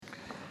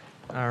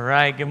All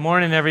right, good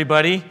morning,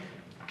 everybody.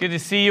 Good to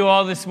see you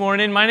all this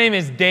morning. My name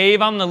is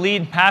Dave. I'm the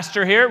lead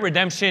pastor here at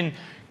Redemption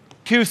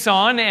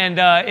Tucson. And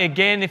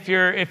again, if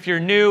you're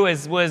new,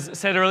 as was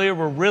said earlier,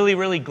 we're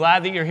really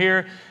glad that you're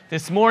here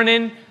this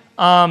morning,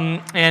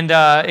 and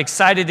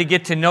excited to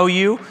get to know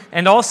you.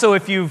 And also,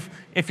 if you're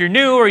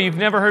new or you've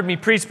never heard me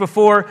preach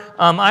before,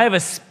 I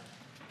have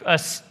a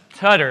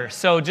stutter.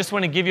 So just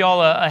want to give you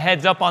all a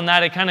heads up on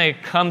that. It kind of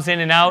comes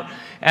in and out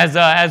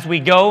as we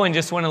go, and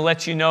just want to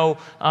let you know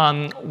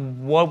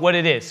what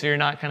it is, so you're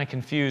not kind of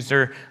confused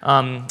or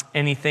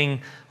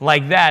anything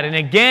like that. And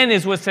again,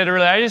 as was said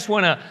earlier, I just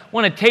want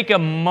to take a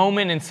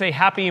moment and say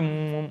Happy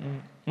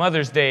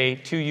Mother's Day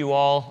to you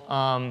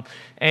all.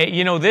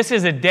 This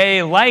is a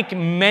day like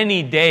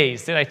many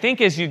days that I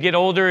think as you get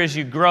older, as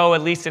you grow,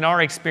 at least in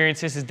our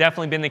experience, this has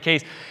definitely been the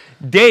case.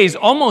 Days,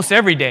 almost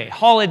every day,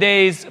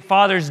 holidays,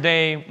 Father's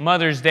Day,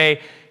 Mother's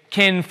Day,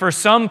 can for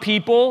some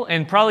people,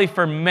 and probably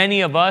for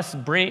many of us,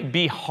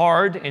 be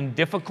hard and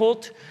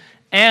difficult,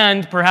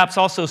 and perhaps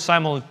also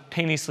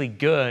simultaneously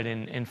good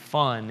and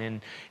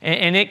fun.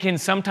 And it can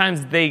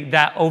sometimes,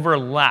 that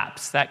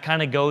overlaps, that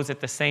kind of goes at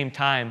the same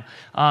time.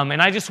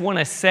 And I just want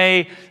to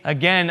say,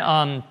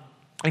 again,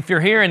 if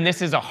you're here and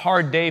this is a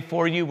hard day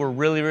for you, we're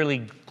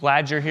really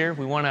glad you're here.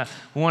 We want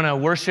to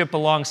worship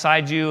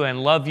alongside you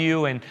and love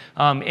you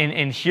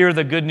and hear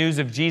the good news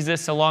of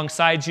Jesus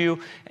alongside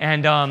you.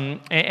 And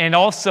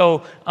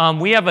also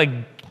we have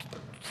a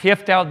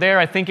gift out there.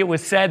 I think it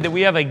was said that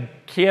we have a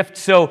gift.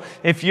 So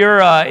if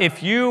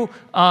you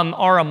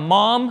are a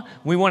mom,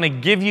 we want to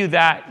give you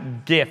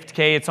that gift.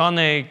 Okay, it's on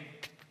the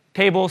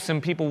table.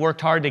 Some people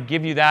worked hard to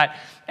give you that,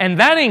 and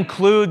that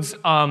includes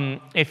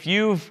if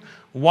you've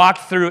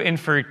walked through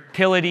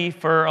infertility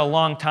for a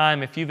long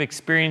time, if you've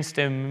experienced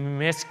a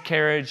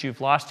miscarriage, you've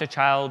lost a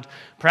child,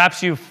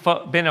 perhaps you've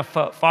been a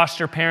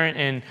foster parent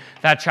and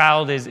that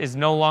child is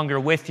no longer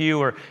with you,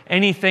 or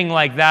anything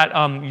like that,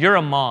 you're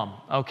a mom,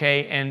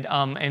 okay?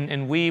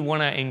 And we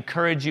want to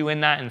encourage you in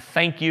that and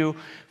thank you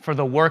for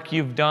the work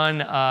you've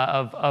done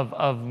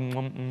of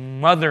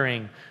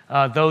mothering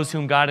those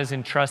whom God has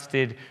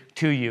entrusted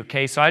to you,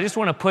 okay? So I just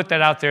want to put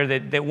that out there,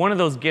 that one of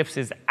those gifts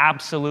is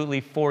absolutely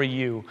for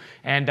you.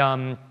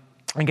 And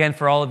again,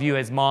 for all of you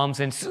as moms,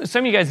 and some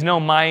of you guys know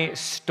my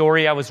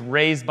story. I was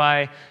raised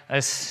by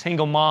a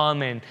single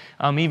mom, and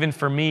even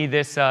for me,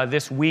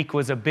 this week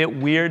was a bit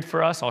weird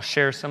for us. I'll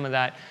share some of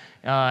that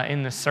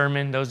in the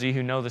sermon. Those of you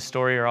who know the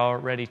story are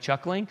already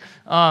chuckling.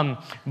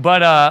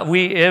 But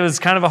it was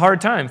kind of a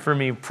hard time for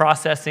me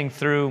processing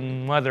through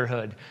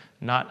motherhood.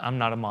 I'm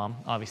not a mom,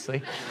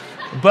 obviously.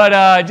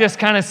 But just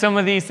kind of some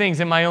of these things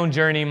in my own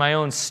journey, my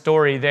own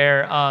story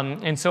there.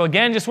 And so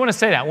again, just want to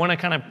say that. I want to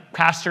kind of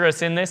pastor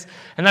us in this.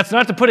 And that's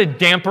not to put a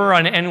damper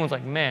on anyone's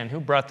like, man, who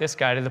brought this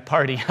guy to the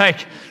party?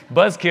 Like,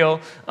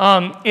 buzzkill.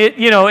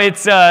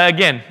 It's,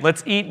 again,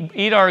 let's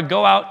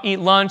go out, eat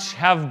lunch,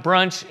 have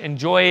brunch,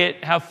 enjoy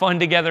it, have fun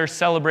together,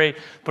 celebrate,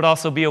 but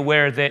also be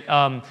aware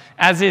that,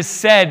 as is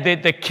said,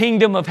 that the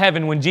kingdom of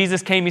heaven, when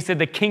Jesus came, he said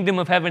the kingdom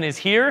of heaven is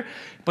here.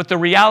 But the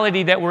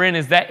reality that we're in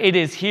is that it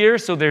is here,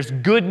 so there's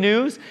good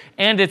news,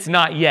 and it's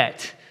not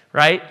yet,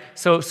 right?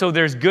 So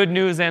there's good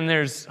news and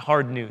there's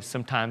hard news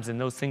sometimes,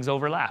 and those things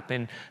overlap.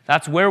 And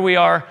that's where we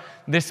are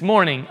this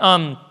morning.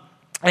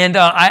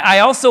 I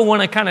also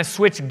want to kind of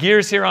switch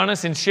gears here on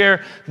us and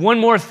share one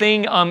more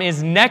thing.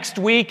 Is next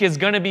week is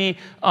going to be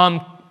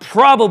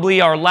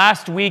probably our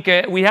last week.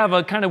 We have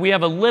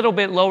a little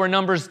bit lower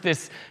numbers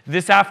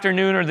this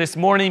afternoon or this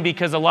morning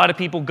because a lot of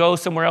people go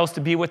somewhere else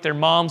to be with their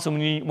moms. So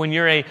when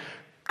you're a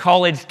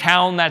college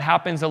town, that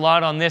happens a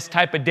lot on this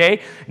type of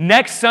day.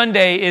 Next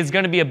Sunday is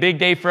going to be a big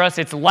day for us.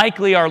 It's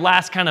likely our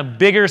last kind of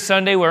bigger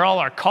Sunday where all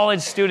our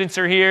college students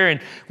are here, and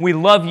we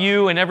love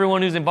you, and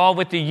everyone who's involved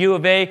with the U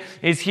of A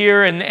is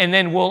here, and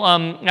then we'll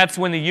that's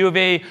when the U of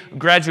A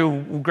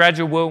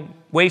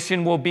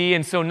graduation will be.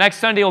 And so next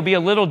Sunday will be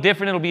a little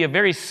different. It'll be a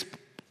very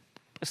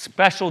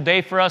special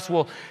day for us.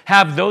 We'll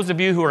have those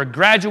of you who are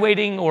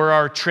graduating or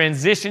are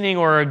transitioning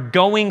or are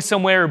going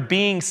somewhere,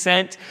 being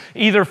sent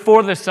either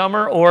for the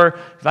summer or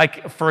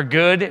like for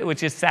good,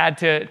 which is sad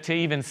to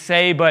even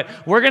say, but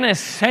we're going to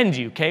send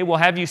you, okay? We'll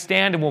have you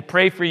stand and we'll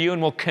pray for you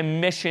and we'll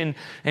commission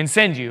and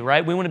send you,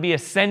 right? We want to be a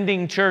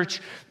sending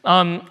church.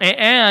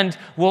 And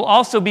we'll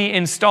also be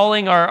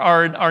installing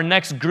our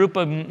next group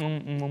of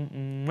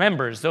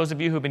members. Those of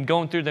you who've been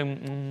going through the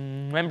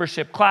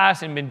membership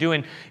class and been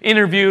doing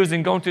interviews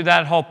and going through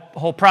that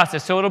whole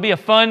process. So it'll be a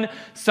fun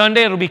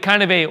Sunday. It'll be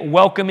kind of a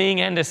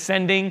welcoming and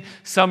ascending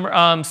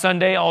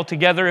Sunday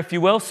altogether, if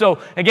you will. So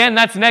again,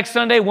 that's next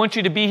Sunday. I want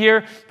you to be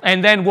here.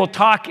 And then we'll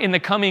talk in the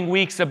coming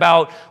weeks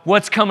about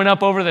what's coming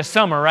up over the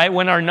summer, right?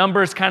 When our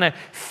numbers kind of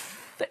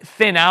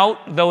thin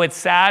out, though it's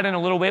sad in a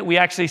little bit, we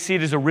actually see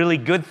it as a really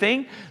good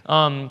thing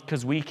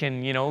because we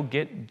can,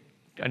 get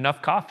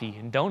enough coffee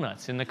and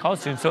donuts in the college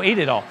students, so eat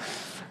it all.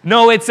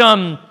 No, it's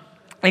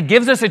it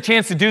gives us a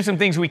chance to do some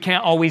things we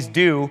can't always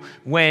do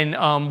when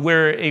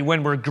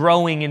we're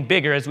growing and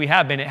bigger as we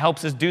have been. It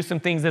helps us do some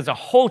things as a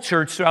whole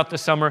church throughout the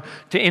summer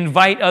to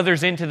invite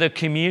others into the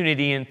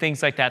community and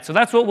things like that. So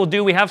that's what we'll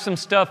do. We have some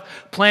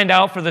stuff planned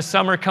out for the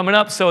summer coming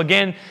up. So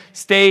again,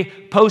 stay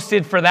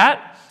posted for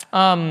that.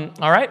 All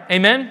right,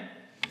 amen?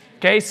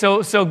 Okay,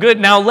 so good.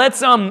 Now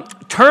let's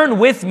turn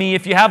with me,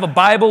 if you have a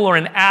Bible or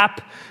an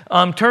app,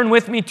 turn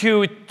with me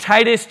to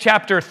Titus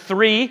chapter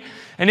 3.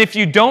 And if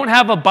you don't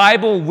have a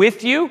Bible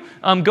with you,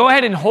 go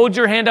ahead and hold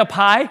your hand up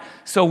high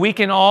so we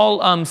can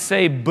all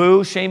say,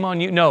 boo, shame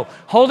on you. No,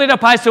 hold it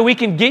up high so we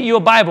can get you a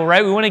Bible,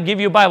 right? We want to give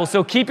you a Bible.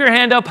 So keep your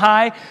hand up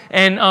high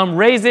and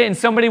raise it, and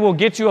somebody will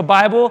get you a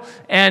Bible.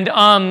 And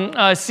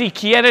si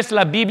quieres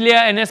la Biblia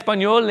en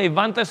español,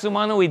 levanta su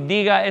mano y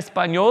diga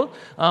español.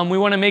 We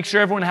want to make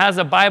sure everyone has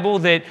a Bible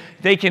that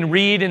they can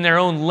read in their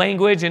own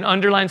language and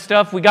underline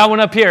stuff. We got one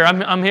up here.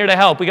 I'm here to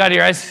help. We got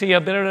here. I see a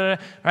bit of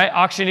right,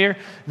 auctioneer.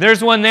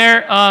 There's one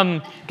there.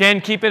 Again,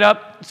 keep it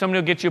up.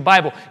 Somebody will get you a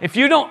Bible. If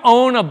you don't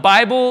own a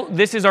Bible,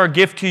 this is our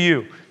gift to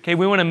you. Okay,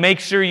 we want to make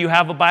sure you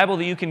have a Bible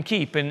that you can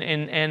keep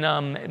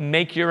and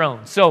make your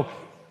own. So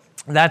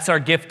that's our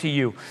gift to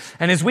you.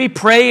 And as we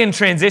pray and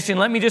transition,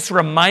 let me just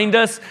remind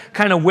us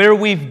kind of where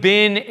we've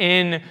been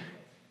in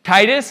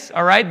Titus.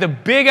 All right, the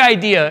big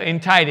idea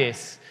in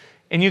Titus,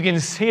 and you can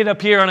see it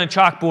up here on a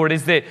chalkboard,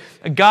 is that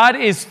God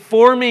is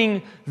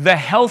forming the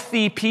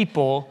healthy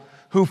people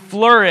who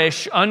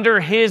flourish under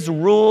his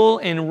rule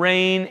and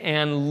reign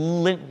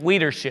and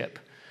leadership.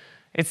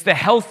 It's the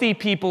healthy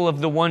people of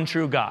the one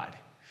true God.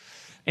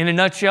 In a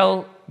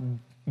nutshell,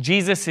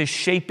 Jesus is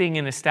shaping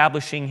and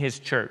establishing his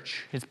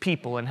church, his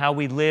people, and how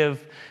we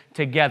live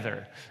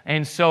together.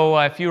 And so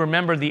if you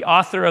remember, the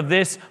author of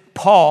this,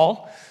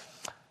 Paul,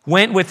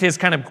 went with his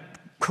kind of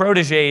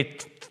protege,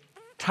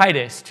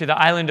 Titus, to the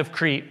island of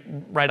Crete,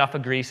 right off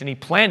of Greece, and he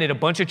planted a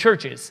bunch of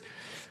churches.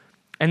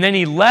 And then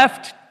he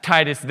left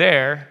Titus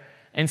there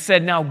and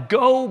said, now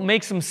go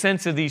make some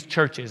sense of these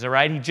churches, all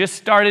right? He just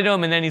started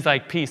them, and then he's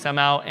like, peace, I'm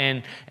out.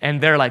 And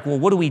they're like, well,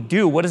 what do we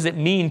do? What does it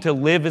mean to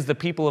live as the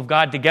people of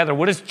God together?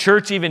 What does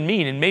church even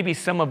mean? And maybe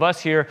some of us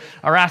here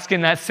are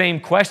asking that same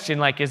question,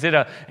 like, is it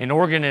an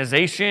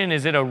organization?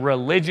 Is it a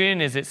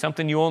religion? Is it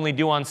something you only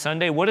do on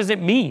Sunday? What does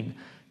it mean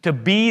to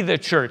be the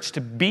church,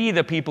 to be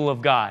the people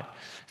of God?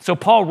 So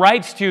Paul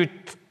writes to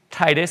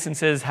Titus and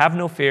says, have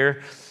no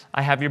fear.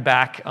 I have your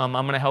back. I'm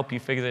going to help you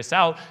figure this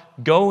out.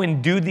 Go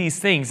and do these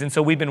things. And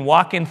so we've been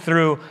walking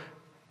through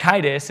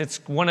Titus. It's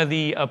one of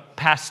the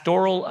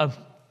pastoral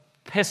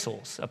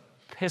epistles.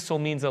 Epistle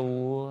means a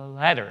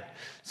letter.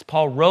 So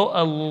Paul wrote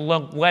a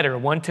letter,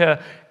 one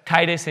to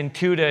Titus and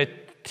two to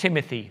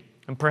Timothy.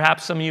 And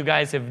perhaps some of you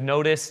guys have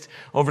noticed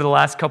over the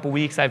last couple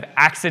weeks, I've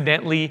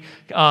accidentally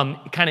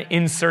kind of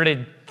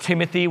inserted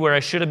Timothy where I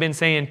should have been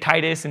saying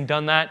Titus and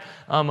done that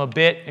a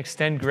bit.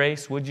 Extend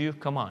grace, would you?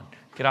 Come on.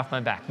 Get off my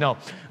back. No.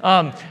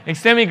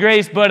 Extend me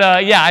grace. But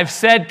I've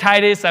said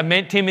Titus. I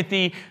meant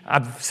Timothy.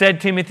 I've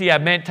said Timothy. I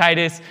meant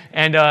Titus.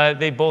 And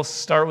they both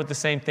start with the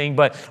same thing.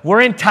 But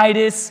we're in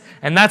Titus,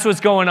 and that's what's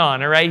going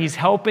on, all right? He's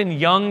helping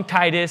young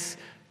Titus,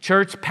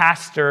 church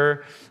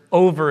pastor,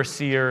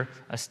 overseer,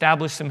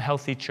 establish some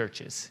healthy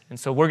churches. And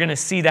so we're going to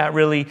see that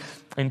really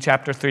in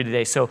chapter 3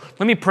 today. So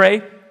let me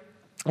pray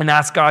and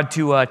ask God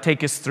to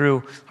take us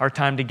through our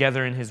time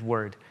together in his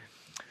word.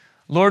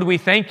 Lord, we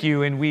thank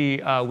you and we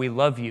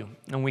love you,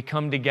 and we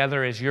come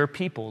together as your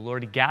people,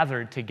 Lord,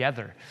 gathered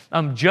together.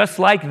 Just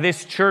like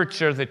this church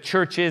or the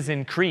churches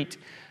in Crete,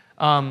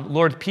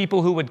 Lord,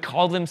 people who would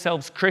call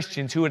themselves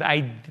Christians, who would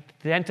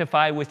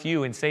identify with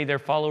you and say they're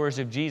followers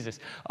of Jesus.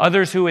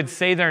 Others who would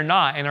say they're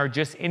not and are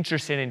just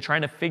interested in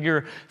trying to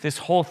figure this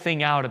whole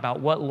thing out about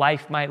what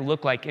life might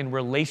look like in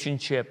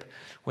relationship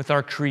with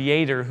our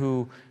Creator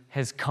who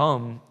has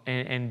come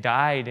and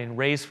died and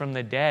raised from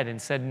the dead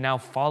and said, now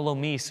follow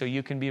me so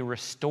you can be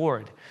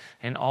restored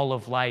in all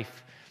of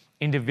life,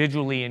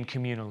 individually and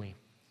communally.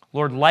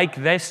 Lord,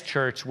 like this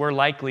church, we're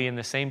likely in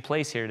the same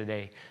place here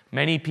today.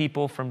 Many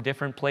people from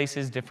different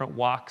places, different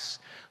walks,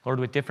 Lord,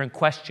 with different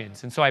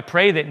questions. And so I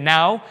pray that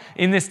now,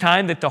 in this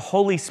time, that the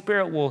Holy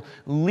Spirit will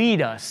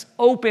lead us,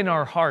 open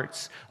our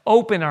hearts,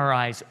 open our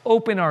eyes,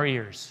 open our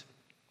ears.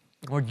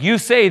 Lord, you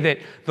say that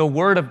the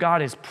word of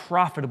God is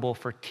profitable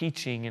for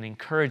teaching and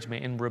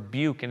encouragement and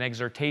rebuke and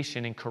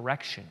exhortation and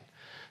correction.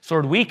 So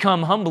Lord, we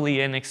come humbly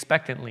and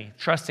expectantly,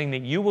 trusting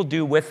that you will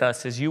do with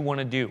us as you want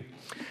to do.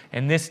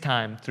 And this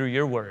time, through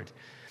your word.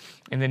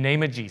 In the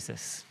name of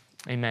Jesus,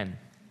 amen.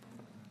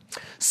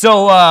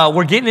 So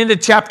we're getting into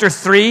chapter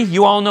 3.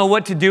 You all know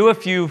what to do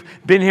if you've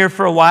been here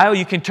for a while.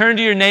 You can turn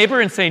to your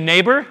neighbor and say,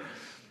 neighbor,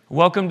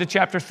 welcome to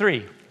chapter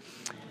 3.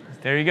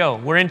 There you go.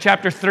 We're in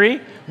chapter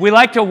 3. We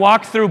like to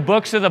walk through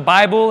books of the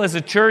Bible as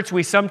a church.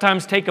 We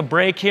sometimes take a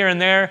break here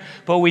and there,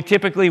 but we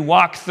typically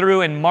walk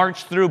through and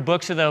march through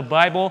books of the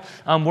Bible.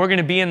 We're going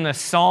to be in the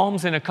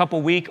Psalms in a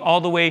couple weeks, all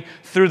the way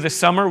through the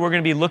summer. We're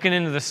going to be looking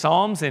into the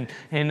Psalms, and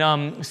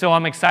so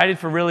I'm excited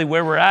for really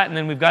where we're at, and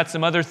then we've got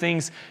some other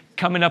things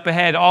coming up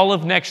ahead. All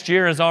of next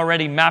year is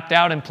already mapped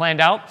out and planned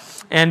out,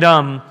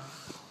 and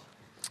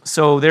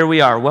So there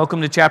we are.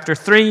 Welcome to chapter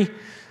 3,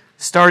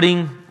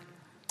 starting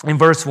in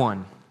verse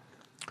 1.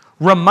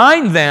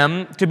 Remind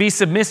them to be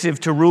submissive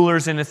to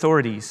rulers and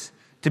authorities,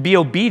 to be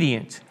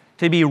obedient,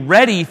 to be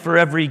ready for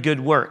every good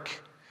work.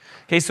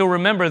 Okay, so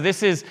remember,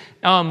 this is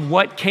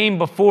what came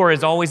before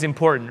is always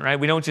important, right?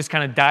 We don't just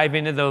kind of dive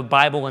into the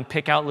Bible and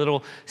pick out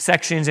little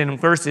sections and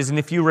verses. And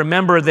if you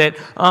remember that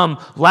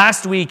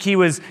last week he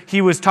was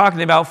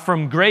talking about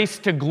from grace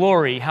to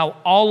glory, how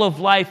all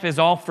of life is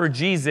all for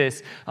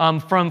Jesus,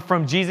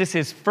 from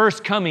Jesus'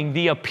 first coming,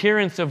 the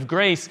appearance of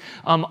grace,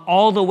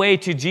 all the way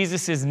to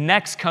Jesus'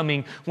 next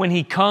coming when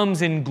he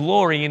comes in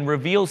glory and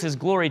reveals his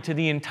glory to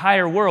the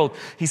entire world.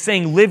 He's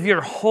saying, live your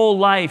whole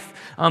life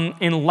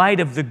in light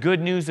of the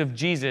good news of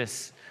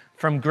Jesus,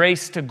 from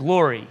grace to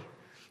glory.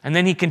 And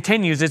then he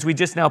continues, as we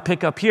just now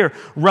pick up here,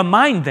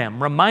 remind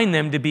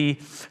them to be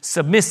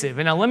submissive.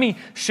 And now let me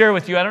share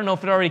with you, I don't know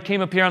if it already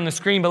came up here on the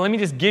screen, but let me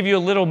just give you a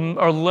little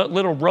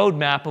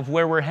roadmap of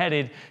where we're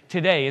headed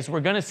today. As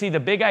we're going to see,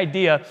 the big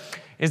idea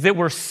is that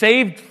we're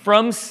saved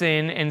from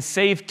sin and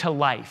saved to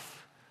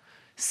life.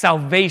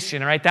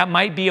 Salvation, all right? That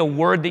might be a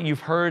word that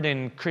you've heard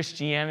in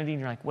Christianity, and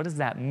you're like, what does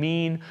that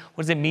mean?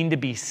 What does it mean to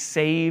be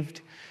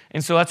saved?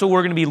 And so that's what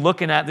we're going to be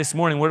looking at this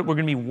morning. We're going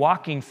to be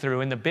walking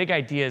through. And the big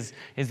idea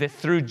is that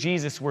through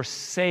Jesus, we're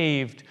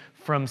saved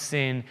from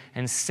sin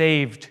and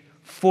saved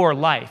for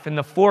life. And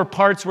the 4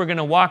 parts we're going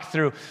to walk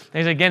through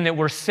is, again, that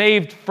we're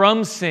saved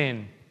from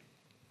sin.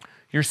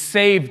 You're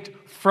saved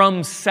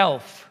from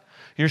self.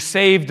 You're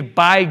saved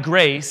by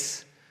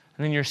grace.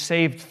 And then you're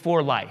saved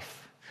for life.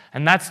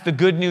 And that's the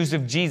good news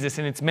of Jesus,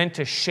 and it's meant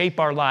to shape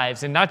our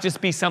lives and not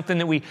just be something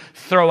that we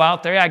throw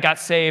out there. Yeah, I got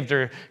saved,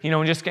 or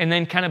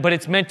but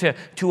it's meant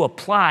to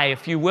apply,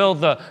 if you will.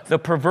 The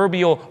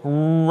proverbial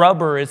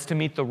rubber is to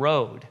meet the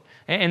road,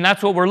 and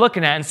that's what we're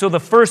looking at. And so the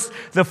first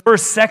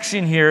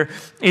section here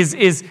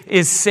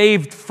is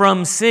saved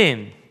from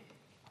sin,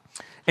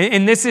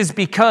 and this is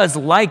because,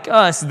 like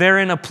us, they're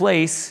in a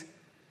place.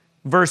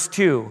 Verse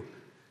 2: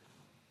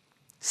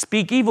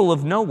 speak evil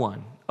of no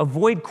one.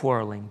 Avoid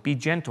quarreling, be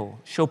gentle,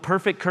 show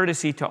perfect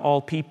courtesy to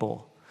all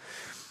people.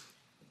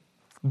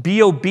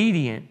 Be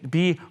obedient,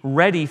 be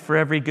ready for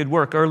every good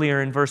work,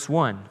 earlier in verse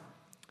 1.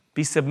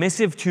 Be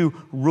submissive to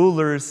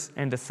rulers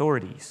and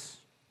authorities.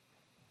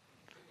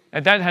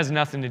 And that has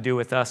nothing to do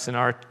with us in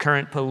our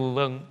current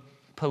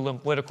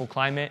political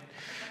climate.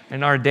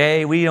 In our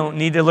day, we don't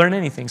need to learn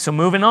anything. So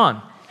moving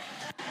on.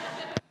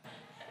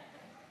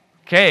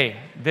 Okay,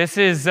 this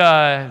is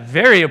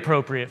very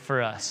appropriate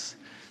for us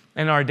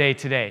in our day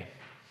today.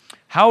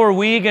 How are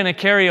we going to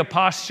carry a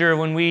posture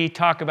when we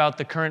talk about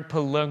the current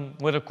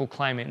political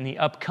climate and the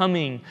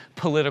upcoming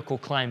political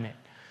climate?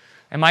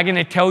 Am I going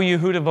to tell you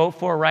who to vote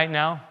for right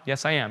now?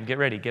 Yes, I am. Get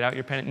ready. Get out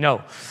your pen.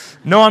 No,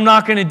 I'm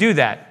not going to do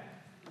that.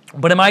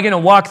 But am I going to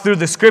walk through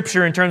the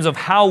scripture in terms of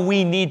how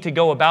we need to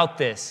go about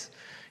this?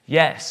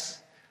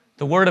 Yes.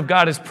 The Word of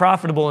God is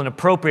profitable and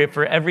appropriate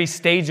for every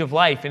stage of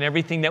life and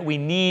everything that we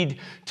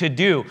need to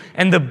do.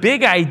 And the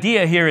big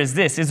idea here is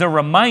this, is a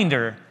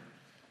reminder.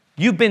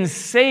 You've been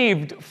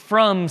saved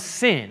from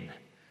sin.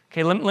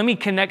 Okay, let me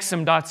connect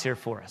some dots here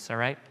for us, all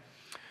right?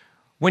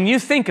 When you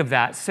think of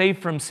that,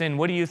 saved from sin,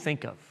 what do you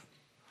think of?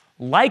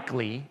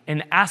 Likely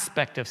an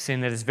aspect of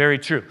sin that is very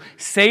true.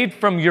 Saved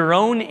from your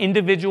own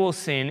individual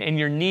sin and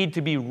your need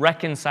to be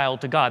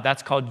reconciled to God.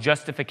 That's called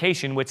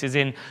justification, which is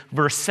in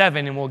verse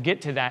 7, and we'll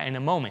get to that in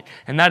a moment.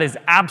 And that is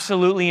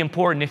absolutely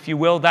important, if you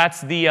will.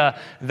 That's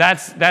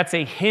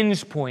a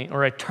hinge point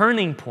or a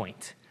turning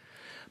point.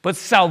 But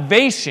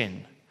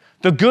salvation,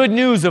 the good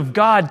news of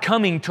God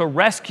coming to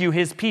rescue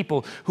his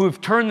people who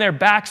have turned their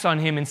backs on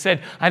him and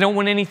said, I don't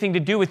want anything to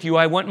do with you.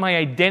 I want my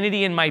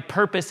identity and my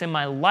purpose and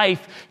my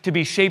life to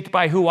be shaped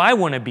by who I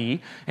want to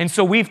be. And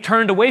so we've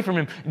turned away from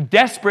him,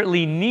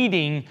 desperately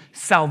needing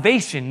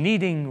salvation,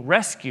 needing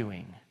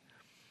rescuing.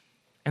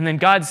 And then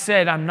God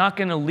said, I'm not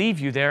going to leave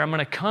you there. I'm going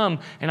to come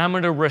and I'm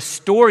going to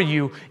restore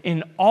you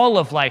in all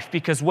of life,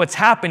 because what's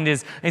happened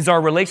is our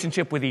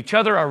relationship with each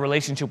other, our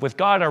relationship with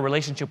God, our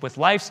relationship with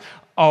life,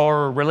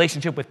 our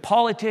relationship with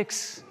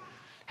politics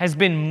has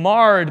been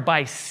marred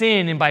by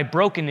sin and by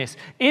brokenness.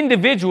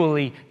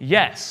 Individually,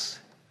 yes,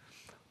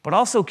 but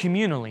also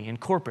communally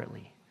and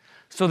corporately.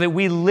 So that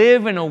we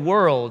live in a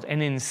world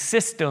and in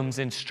systems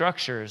and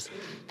structures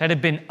that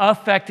have been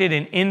affected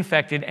and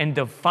infected and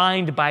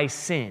defined by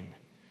sin.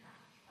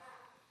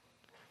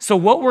 So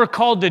what we're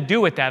called to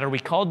do with that, are we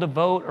called to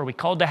vote? Are we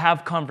called to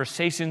have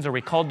conversations? Are we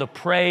called to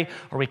pray?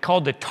 Are we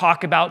called to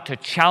talk about, to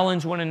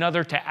challenge one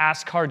another, to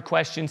ask hard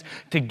questions,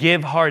 to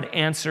give hard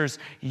answers?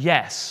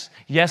 Yes.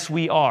 Yes,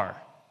 we are.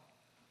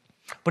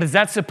 But is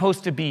that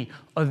supposed to be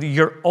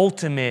your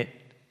ultimate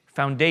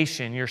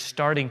foundation, your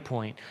starting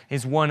point,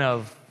 is one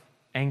of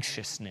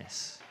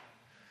anxiousness?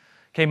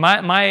 Okay,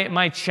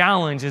 my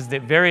challenge is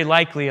that very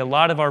likely a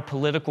lot of our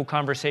political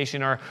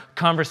conversation, our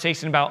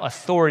conversation about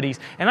authorities,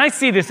 and I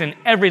see this in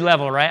every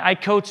level, right? I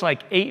coach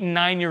like 8 and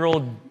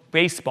 9-year-old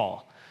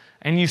baseball,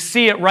 and you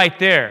see it right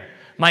there.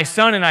 my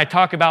son and I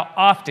talk about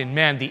often,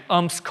 man, the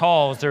ump's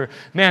calls, or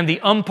man, the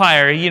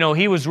umpire,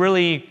 he was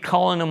really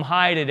calling him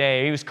high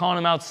today. He was calling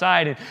him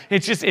outside. And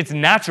it's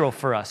natural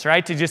for us,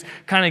 right? To just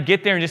kind of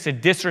get there and just to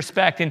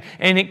disrespect. And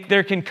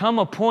there can come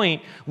a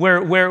point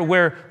where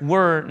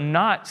we're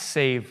not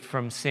saved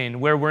from sin,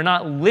 where we're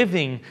not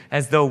living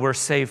as though we're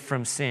saved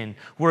from sin.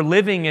 We're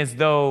living as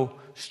though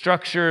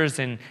structures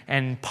and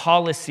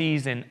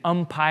policies and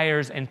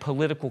umpires and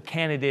political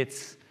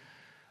candidates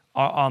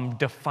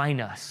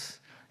define us.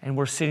 And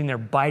we're sitting there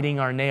biting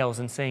our nails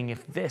and saying,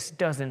 if this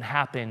doesn't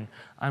happen,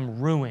 I'm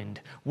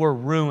ruined. We're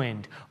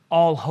ruined.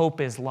 All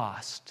hope is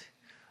lost.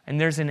 And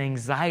there's an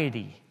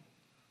anxiety.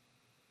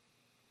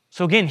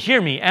 So again,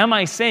 hear me. Am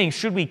I saying,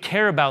 should we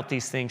care about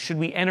these things? Should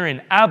we enter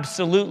in?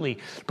 Absolutely.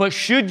 But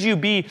should you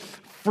be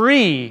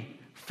free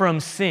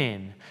from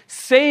sin,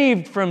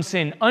 saved from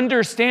sin,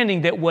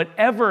 understanding that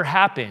whatever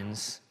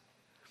happens,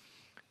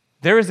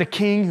 there is a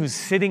king who's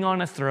sitting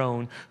on a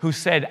throne who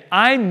said,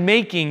 I'm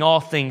making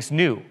all things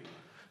new.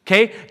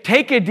 Okay?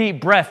 Take a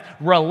deep breath,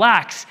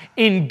 relax,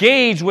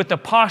 engage with the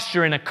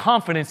posture and a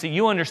confidence that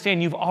you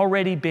understand you've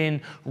already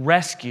been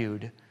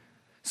rescued.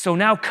 So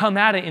now come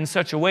at it in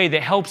such a way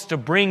that helps to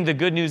bring the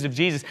good news of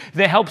Jesus,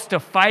 that helps to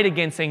fight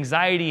against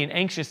anxiety and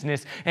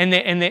anxiousness, and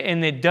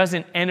that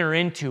doesn't enter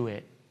into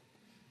it.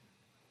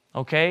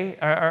 Okay?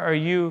 Are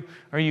you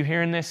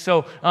hearing this?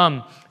 So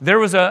there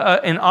was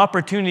an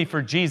opportunity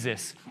for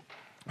Jesus.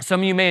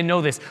 Some of you may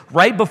know this.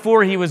 Right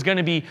before he was going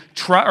to be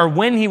tried, or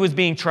when he was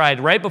being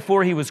tried, right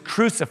before he was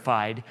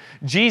crucified,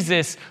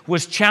 Jesus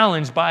was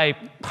challenged by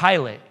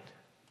Pilate,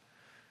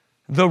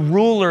 the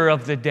ruler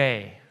of the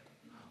day,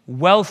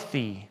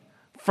 wealthy,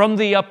 from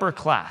the upper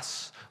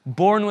class,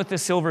 born with a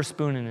silver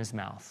spoon in his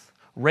mouth,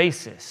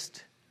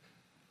 racist.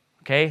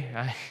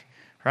 Okay?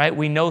 Right?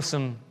 We know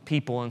some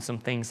people and some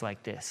things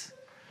like this.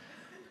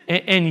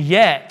 And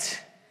yet,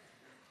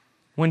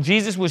 when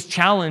Jesus was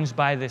challenged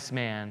by this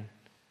man,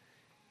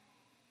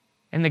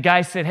 and the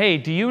guy said, hey,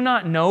 do you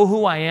not know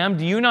who I am?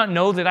 Do you not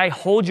know that I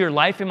hold your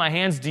life in my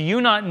hands? Do you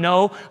not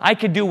know I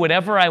could do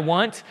whatever I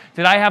want?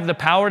 That I have the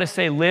power to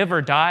say live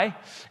or die?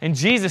 And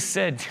Jesus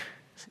said,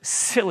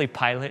 silly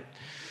Pilate,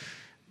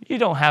 you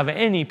don't have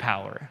any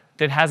power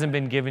that hasn't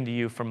been given to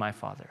you from my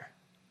Father.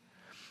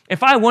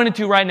 If I wanted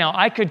to right now,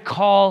 I could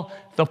call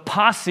the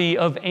posse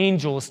of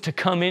angels to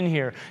come in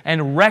here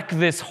and wreck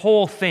this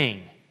whole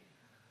thing.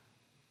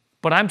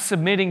 But I'm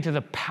submitting to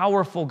the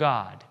powerful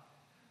God.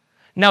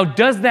 Now,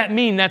 does that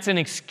mean that's an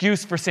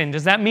excuse for sin?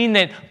 Does that mean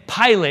that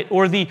Pilate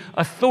or the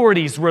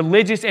authorities,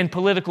 religious and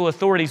political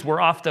authorities, were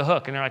off the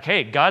hook? And they're like,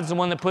 hey, God's the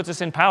one that puts us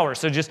in power,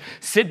 so just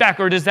sit back.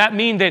 Or does that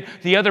mean that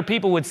the other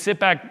people would sit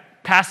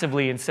back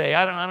passively and say,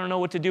 I don't know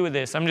what to do with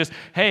this.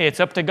 Hey,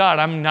 it's up to God.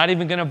 I'm not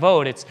even going to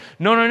vote. It's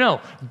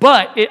no.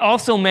 But it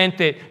also meant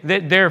that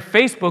their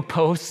Facebook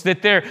posts,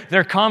 that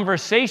their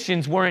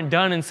conversations weren't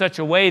done in such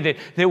a way that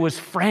it was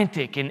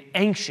frantic and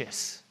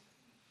anxious.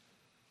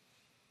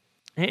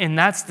 And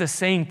that's the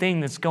same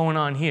thing that's going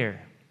on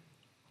here.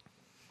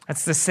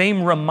 That's the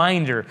same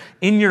reminder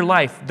in your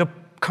life. The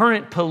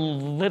current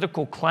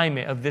political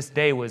climate of this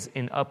day was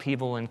in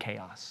upheaval and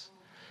chaos.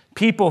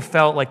 People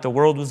felt like the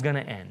world was going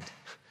to end.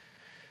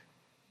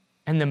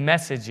 And the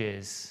message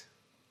is,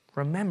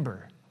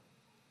 remember,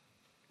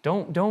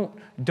 don't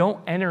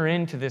enter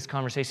into this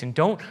conversation.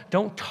 Don't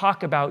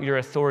talk about your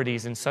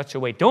authorities in such a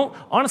way.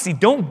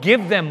 Don't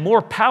give them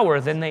more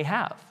power than they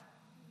have.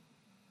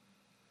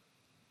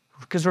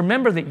 Because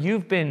remember that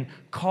you've been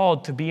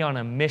called to be on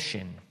a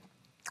mission.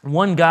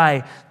 One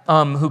guy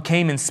who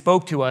came and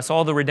spoke to us,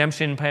 all the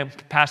redemption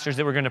pastors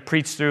that we're going to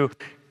preach through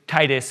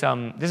Titus,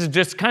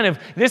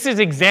 this is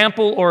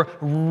example or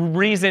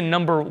reason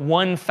number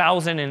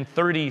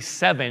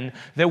 1037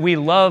 that we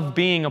love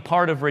being a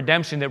part of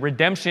redemption, that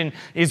redemption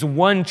is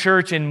one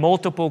church in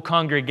multiple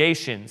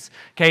congregations.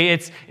 Okay,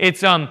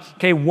 it's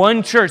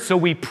one church, so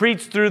we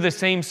preach through the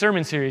same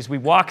sermon series. We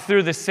walk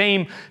through the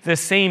same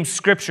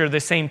scripture, the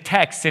same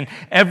text, and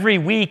every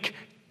week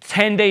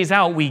 10 days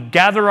out, we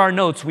gather our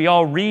notes, we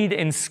all read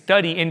and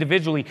study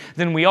individually,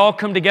 then we all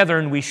come together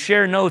and we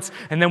share notes,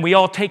 and then we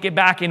all take it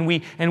back and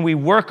we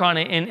work on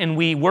it, and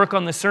we work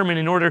on the sermon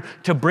in order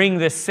to bring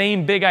the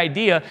same big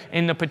idea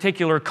in the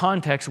particular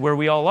context where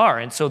we all are.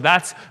 And so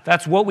that's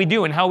what we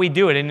do and how we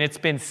do it. And it's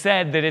been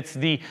said that it's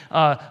the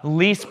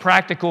least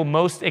practical,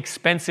 most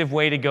expensive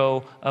way to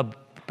go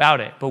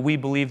about it, but we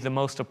believe the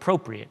most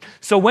appropriate.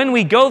 So when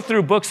we go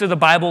through books of the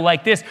Bible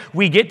like this,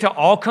 we get to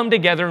all come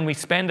together and we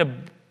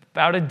spend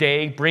about a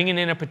day bringing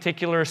in a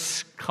particular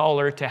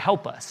scholar to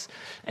help us.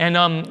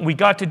 And we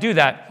got to do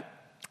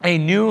that. A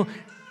New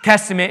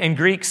Testament and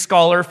Greek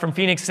scholar from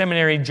Phoenix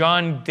Seminary,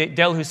 John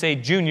Del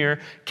Hussein Jr.,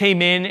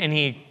 came in and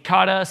he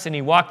taught us and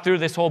he walked through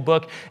this whole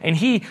book. And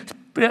he,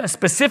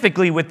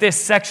 specifically with this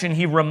section,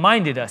 he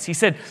reminded us. He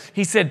said,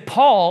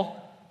 Paul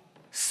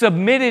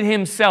submitted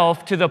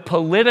himself to the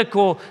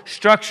political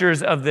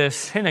structures of the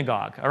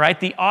synagogue, all right?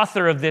 The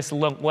author of this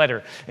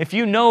letter. If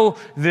you know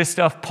this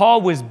stuff,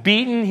 Paul was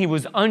beaten. He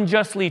was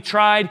unjustly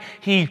tried.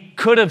 He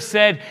could have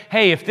said,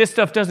 hey, if this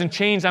stuff doesn't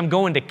change, I'm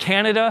going to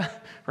Canada,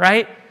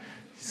 right?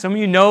 Some of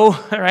you know,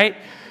 right?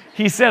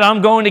 He said,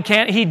 I'm going to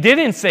Canada. He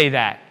didn't say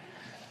that.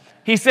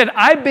 He said,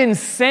 I've been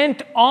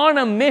sent on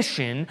a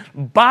mission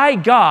by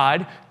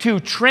God to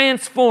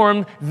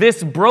transform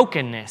this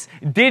brokenness.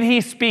 Did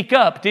he speak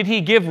up? Did he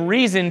give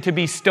reason to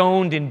be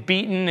stoned and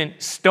beaten and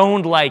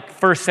stoned like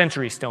first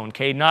century stoned,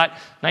 okay? Not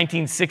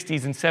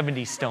 1960s and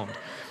 70s stoned,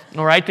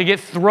 all right? To get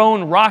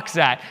thrown rocks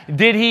at.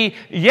 Did he?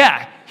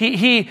 Yeah,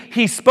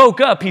 he spoke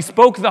up. He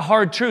spoke the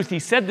hard truth. He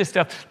said this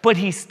stuff, but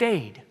he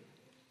stayed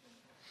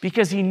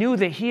because he knew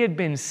that he had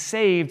been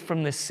saved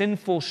from the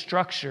sinful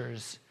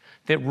structures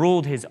that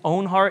ruled his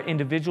own heart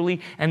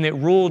individually and that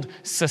ruled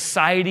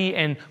society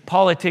and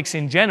politics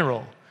in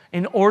general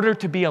in order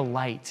to be a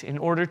light, in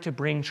order to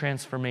bring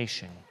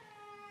transformation.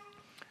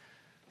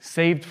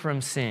 Saved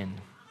from sin.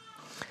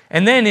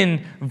 And then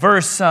in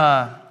verse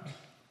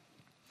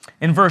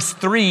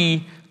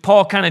 3,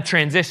 Paul kind of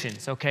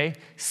transitions, okay?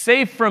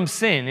 Saved from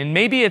sin. And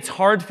maybe it's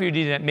hard for you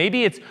to do that.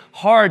 Maybe it's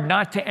hard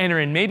not to enter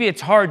in. Maybe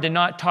it's hard to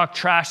not talk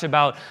trash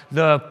about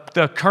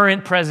the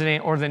current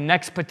president or the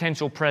next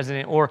potential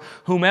president or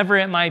whomever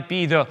it might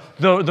be, the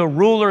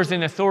rulers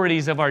and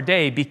authorities of our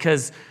day,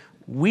 because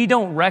we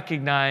don't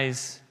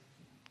recognize,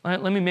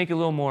 let me make it a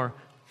little more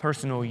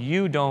personal.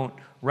 You don't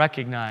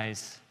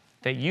recognize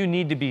that you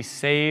need to be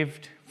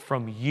saved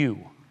from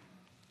you.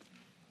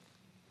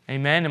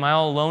 Amen? Am I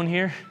all alone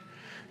here?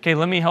 Okay,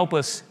 let me help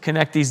us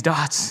connect these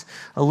dots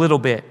a little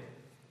bit.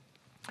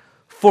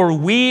 For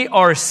we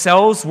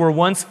ourselves were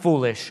once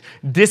foolish,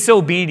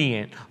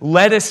 disobedient,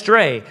 led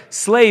astray,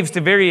 slaves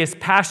to various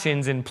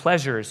passions and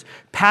pleasures,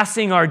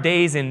 passing our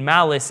days in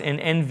malice and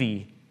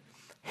envy,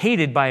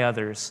 hated by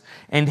others,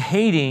 and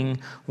hating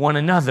one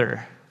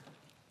another.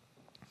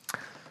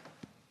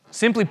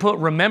 Simply put,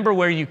 remember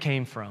where you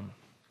came from.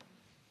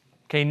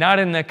 Okay, not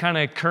in the kind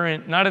of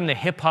current, not in the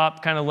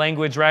hip-hop kind of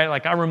language, right?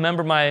 Like, I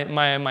remember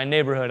my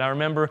neighborhood. I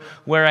remember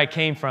where I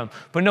came from.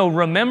 But no,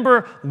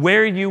 remember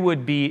where you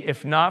would be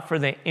if not for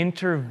the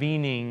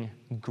intervening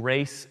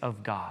grace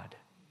of God.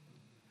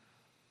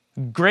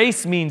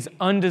 Grace means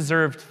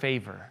undeserved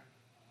favor.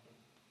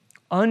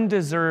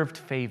 Undeserved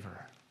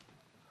favor.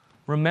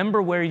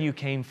 Remember where you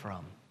came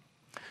from.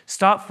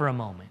 Stop for a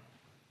moment.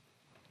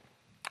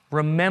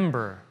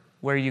 Remember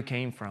where you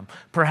came from.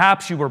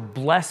 Perhaps you were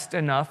blessed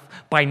enough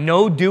by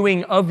no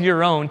doing of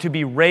your own to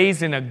be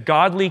raised in a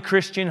godly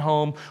Christian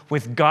home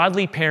with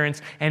godly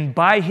parents, and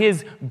by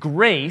His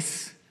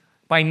grace,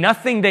 by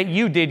nothing that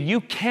you did, you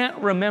can't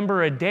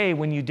remember a day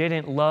when you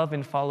didn't love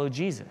and follow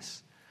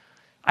Jesus.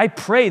 I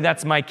pray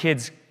that's my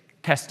kids'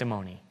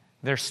 testimony,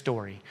 their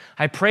story.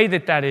 I pray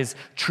that that is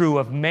true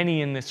of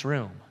many in this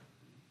room.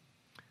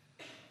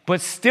 But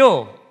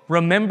still,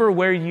 remember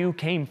where you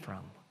came from.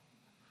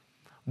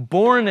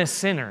 Born a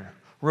sinner,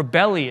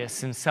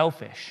 rebellious and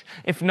selfish.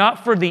 If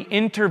not for the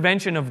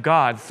intervention of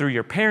God through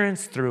your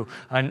parents, through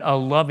a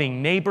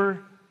loving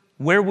neighbor,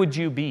 where would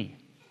you be?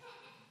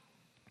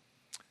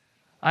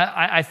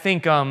 I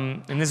think,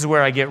 and this is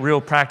where I get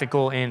real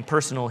practical and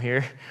personal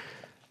here,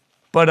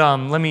 but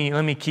let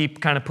me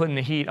keep kind of putting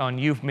the heat on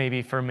you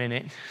maybe for a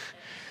minute.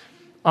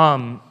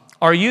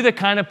 Are you the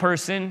kind of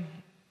person,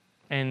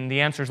 and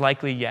the answer is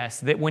likely yes,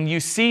 that when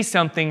you see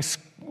something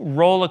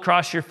roll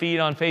across your feed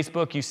on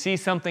Facebook, you see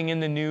something in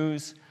the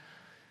news,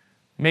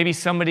 maybe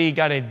somebody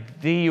got a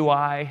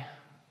DUI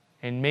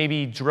and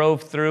maybe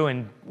drove through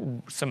and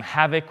some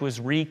havoc was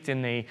wreaked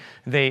and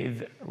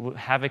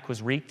havoc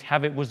was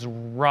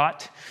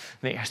wrought,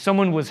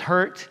 someone was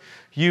hurt,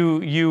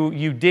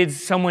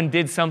 someone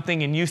did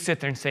something, and you sit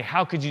there and say,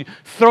 how could you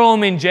throw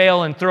them in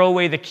jail and throw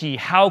away the key?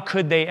 How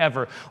could they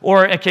ever?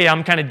 Or, okay,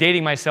 I'm kind of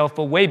dating myself,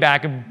 but way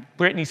back,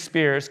 Britney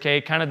Spears, okay,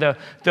 kind of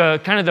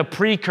the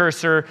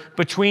precursor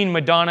between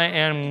Madonna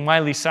and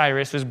Miley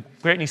Cyrus was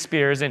Britney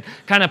Spears, and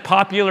kind of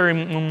popular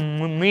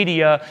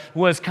media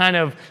was kind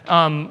of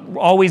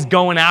always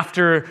going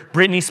after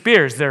Britney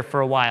Spears there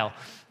for a while.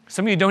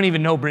 Some of you don't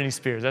even know Britney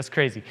Spears. That's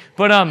crazy.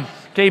 But,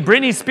 okay,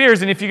 Britney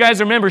Spears, and if you guys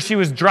remember, she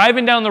was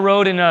driving down the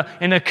road in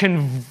a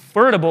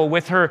convertible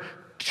with her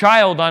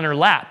child on her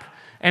lap.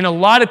 And a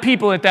lot of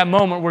people at that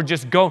moment were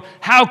just going,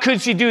 how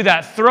could she do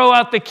that? Throw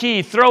out the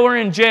key. Throw her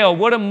in jail.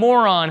 What a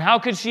moron. How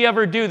could she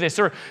ever do this?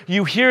 Or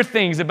you hear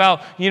things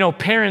about,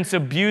 parents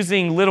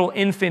abusing little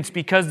infants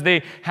because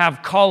they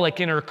have colic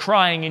and are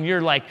crying, and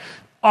you're like,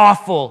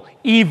 awful,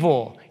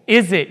 evil.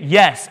 Is it?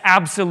 Yes,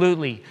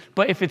 absolutely.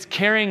 But if it's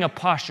carrying a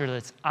posture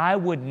that's, I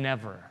would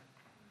never,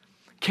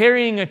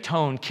 carrying a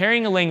tone,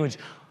 carrying a language,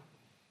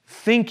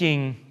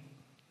 thinking,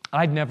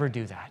 I'd never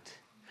do that.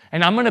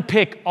 And I'm going to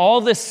pick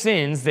all the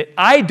sins that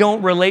I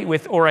don't relate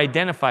with or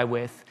identify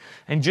with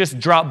and just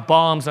drop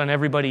bombs on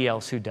everybody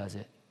else who does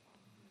it.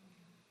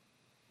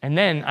 And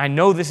then I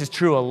know this is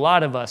true, a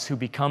lot of us who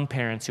become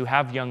parents, who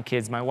have young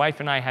kids. My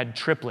wife and I had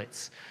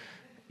triplets.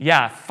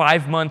 Yeah,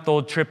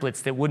 5-month-old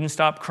triplets that wouldn't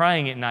stop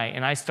crying at night.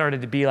 And I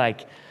started to be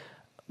like,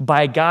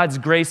 by God's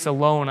grace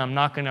alone, I'm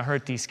not going to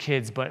hurt these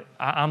kids, but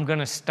I'm going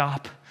to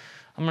stop.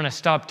 I'm going to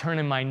stop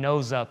turning my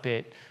nose up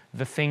at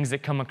the things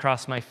that come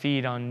across my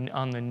feed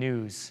on the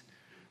news.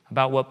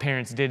 about what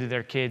parents did to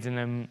their kids in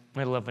the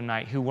middle of a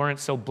night, who weren't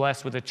so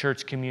blessed with a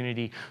church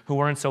community, who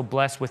weren't so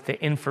blessed with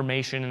the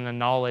information and the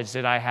knowledge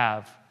that I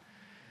have.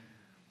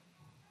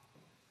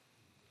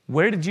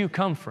 Where did you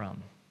come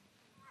from?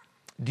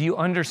 Do you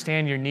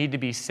understand your need to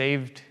be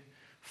saved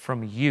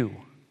from you?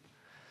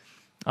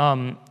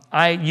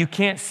 You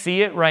can't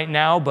see it right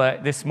now,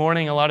 but this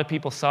morning a lot of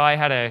people saw I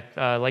had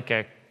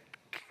a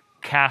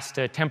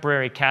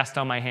temporary cast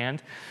on my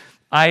hand.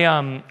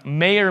 I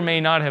may or may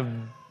not have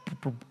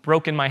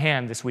broken my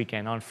hand this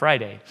weekend on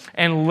Friday.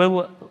 And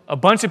a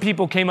bunch of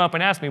people came up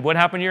and asked me, what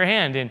happened to your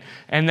hand?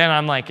 And then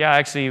I'm like, yeah, I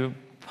actually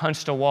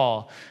punched a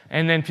wall.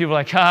 And then people are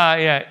like,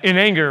 yeah, in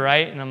anger,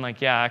 right? And I'm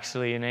like, yeah,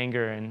 actually in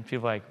anger. And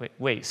people are like,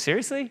 wait,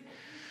 seriously?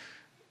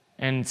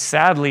 And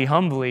sadly,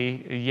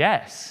 humbly,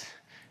 yes.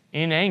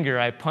 In anger,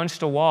 I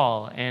punched a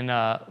wall and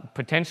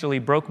potentially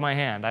broke my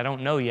hand. I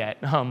don't know yet.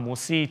 We'll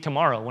see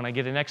tomorrow when I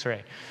get an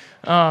x-ray.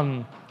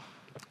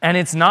 And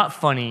it's not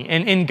funny.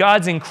 And in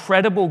God's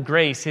incredible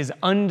grace, his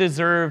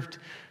undeserved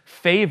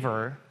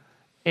favor,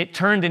 it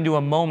turned into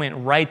a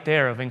moment right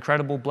there of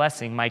incredible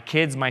blessing. My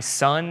kids, my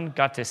son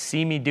got to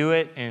see me do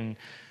it and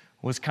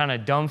was kind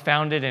of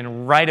dumbfounded,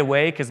 and right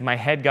away, because my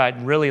head got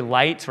really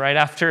light right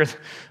after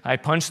I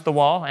punched the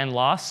wall and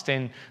lost,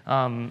 and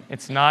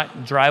it's not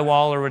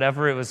drywall or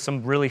whatever, it was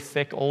some really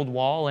thick old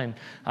wall, and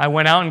I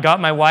went out and got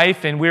my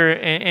wife, and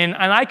and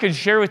I could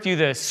share with you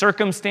the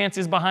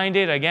circumstances behind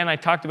it. Again, I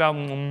talked about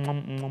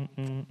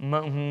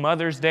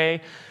Mother's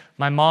Day.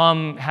 My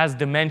mom has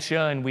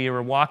dementia, and we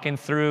were walking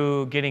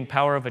through getting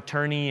power of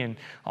attorney and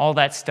all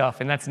that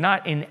stuff. And that's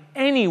not in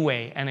any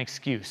way an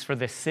excuse for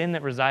the sin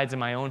that resides in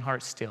my own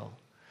heart still.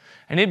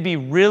 And it'd be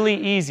really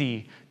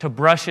easy to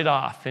brush it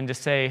off and to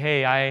say,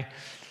 hey,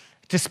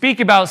 to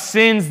speak about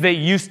sins that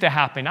used to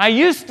happen. I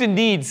used to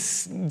need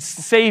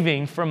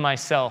saving from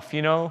myself,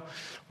 you know.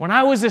 When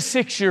I was a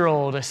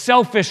 6-year-old, a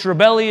selfish,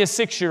 rebellious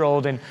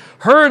 6-year-old, and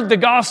heard the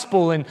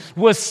gospel and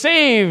was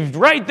saved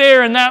right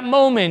there in that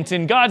moment,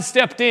 and God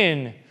stepped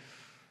in.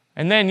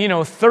 And then,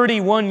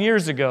 31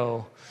 years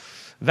ago,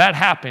 that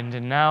happened,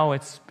 and now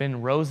it's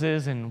been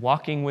roses and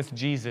walking with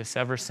Jesus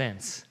ever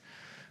since.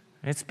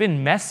 It's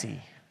been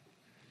messy.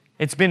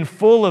 It's been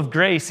full of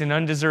grace and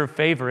undeserved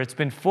favor. It's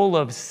been full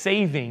of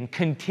saving,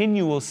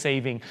 continual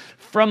saving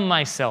from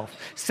myself.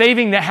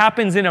 Saving that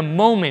happens in a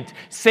moment.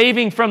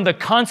 Saving from the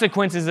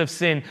consequences of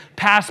sin,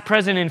 past,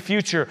 present, and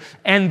future.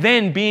 And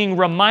then being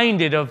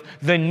reminded of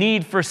the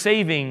need for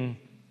saving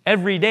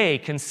every day,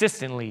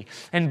 consistently.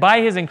 And by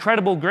his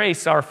incredible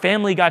grace, our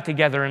family got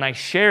together and I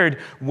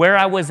shared where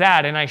I was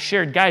at. And I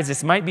shared, guys,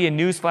 this might be a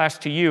newsflash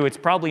to you. It's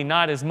probably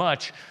not as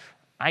much.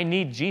 I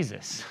need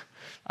Jesus.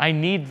 I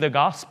need the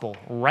gospel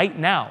right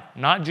now,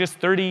 not just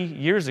 30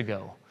 years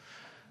ago.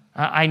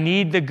 I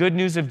need the good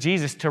news of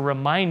Jesus to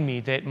remind me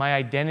that my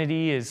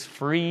identity is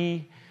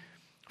free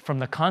from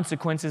the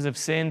consequences of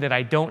sin, that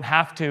I don't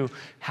have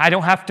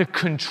to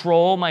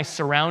control my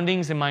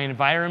surroundings and my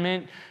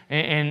environment,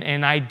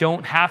 and I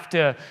don't have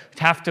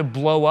to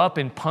blow up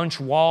and punch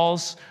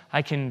walls.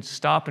 I can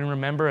stop and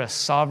remember a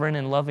sovereign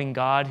and loving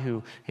God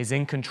who is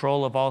in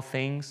control of all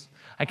things.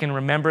 I can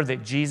remember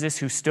that Jesus,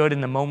 who stood in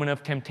the moment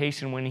of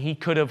temptation when he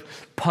could have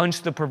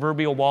punched the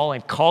proverbial wall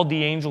and called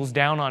the angels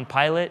down on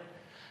Pilate,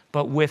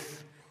 but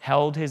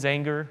withheld his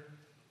anger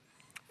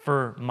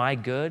for my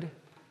good.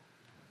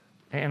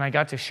 And I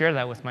got to share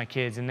that with my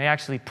kids, and they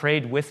actually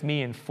prayed with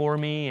me and for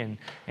me,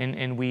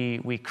 and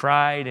we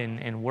cried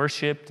and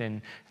worshiped,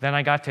 and then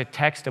I got to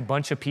text a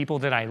bunch of people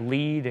that I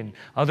lead and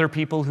other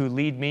people who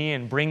lead me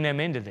and bring them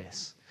into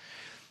this.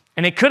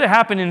 And it could have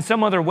happened in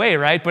some other way,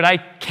 right? But I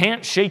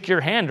can't shake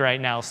your hand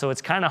right now, so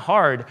it's kind of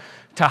hard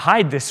to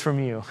hide this from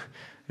you.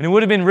 And it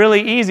would have been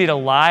really easy to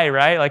lie,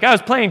 right? Like I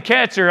was playing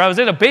catch, or I was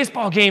at a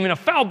baseball game and a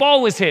foul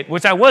ball was hit,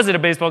 which I was at a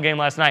baseball game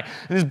last night.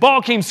 And this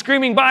ball came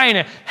screaming by and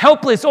a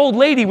helpless old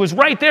lady was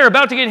right there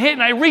about to get hit,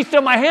 and I reached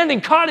up my hand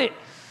and caught it.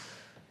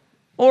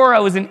 Or I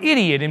was an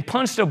idiot and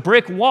punched a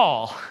brick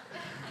wall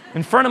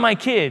in front of my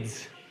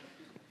kids.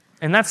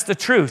 And that's the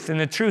truth. And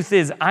the truth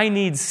is I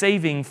need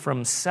saving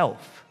from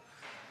self.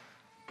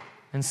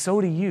 And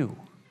so do you.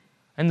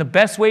 And the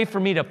best way for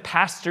me to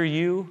pastor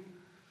you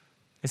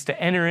is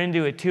to enter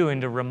into it too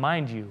and to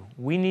remind you,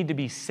 we need to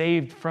be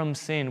saved from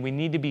sin. We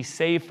need to be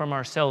saved from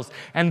ourselves.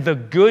 And the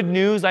good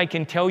news I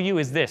can tell you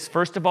is this.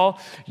 First of all,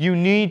 you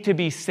need to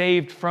be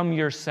saved from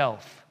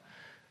yourself.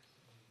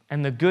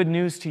 And the good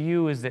news to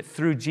you is that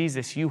through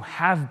Jesus, you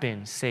have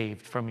been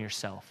saved from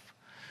yourself.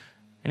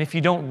 And if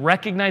you don't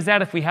recognize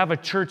that, if we have a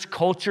church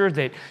culture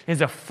that is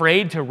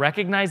afraid to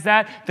recognize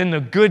that, then the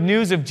good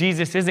news of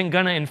Jesus isn't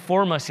going to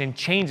inform us and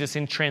change us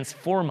and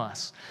transform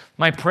us.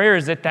 My prayer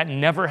is that that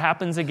never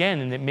happens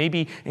again, and that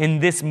maybe in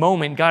this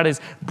moment, God is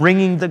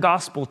bringing the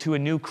gospel to a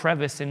new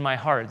crevice in my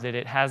heart that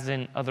it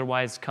hasn't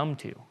otherwise come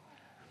to.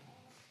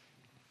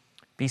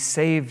 Be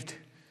saved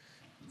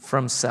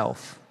from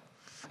self.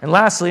 And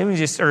lastly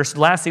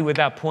with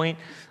that point,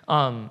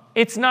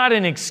 it's not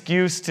an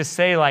excuse to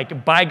say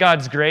like, by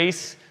God's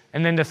grace,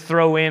 and then to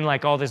throw in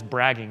like all this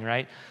bragging,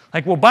 right?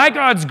 Like, well, by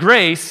God's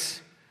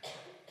grace,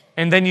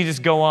 And then you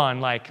just go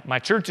on like, my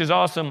church is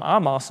awesome,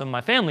 I'm awesome,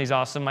 my family's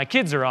awesome, my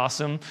kids are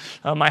awesome,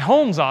 my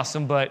home's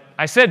awesome, but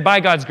I said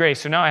by God's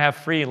grace, so now I have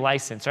free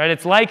license, right?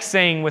 It's like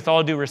saying with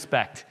all due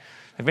respect.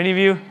 Have any of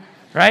you,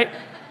 right?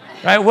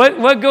 Right?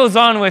 What goes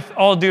on with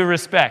all due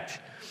respect?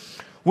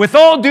 With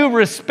all due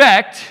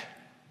respect,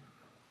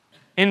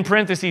 in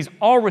parentheses,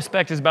 all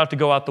respect is about to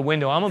go out the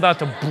window. I'm about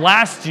to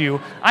blast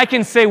you. I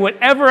can say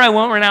whatever I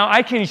want right now.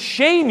 I can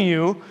shame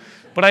you,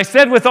 but I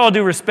said with all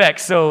due respect,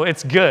 so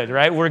it's good,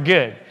 right? We're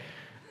good.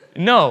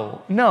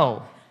 No.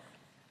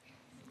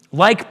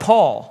 Like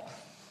Paul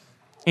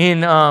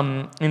in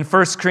 1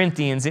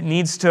 Corinthians, it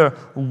needs to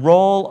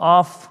roll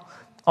off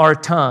our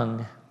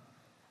tongue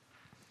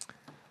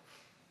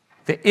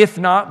that if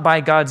not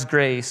by God's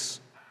grace,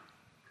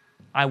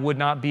 I would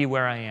not be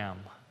where I am.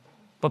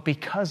 But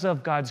because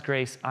of God's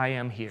grace, I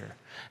am here.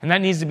 And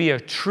that needs to be a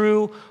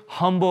true,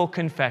 humble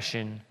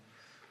confession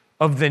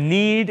of the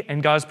need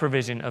and God's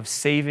provision of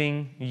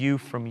saving you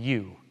from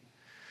you.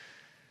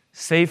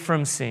 Saved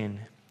from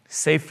sin,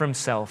 saved from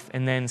self,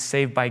 and then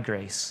saved by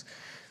grace.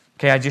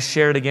 Okay, I just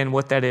shared again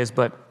what that is,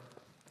 but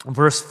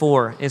verse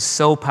 4 is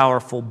so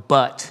powerful,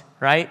 but,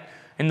 right?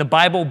 In the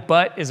Bible,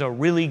 but is a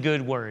really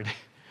good word.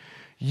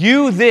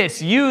 You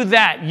this, you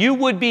that, you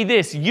would be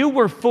this, you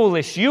were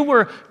foolish, you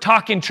were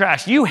talking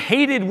trash, you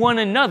hated one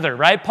another,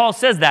 right? Paul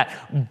says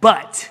that,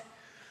 but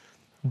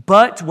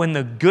when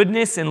the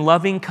goodness and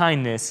loving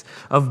kindness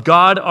of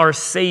God our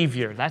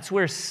Savior, that's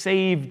where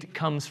saved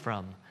comes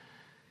from.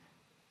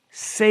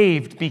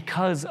 Saved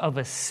because of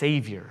a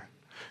Savior,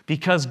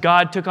 because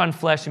God took on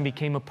flesh and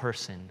became a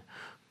person.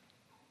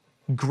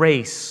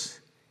 Grace.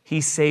 He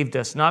saved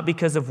us, not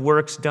because of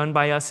works done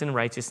by us in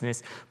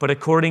righteousness, but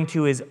according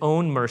to His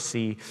own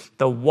mercy,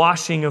 the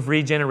washing of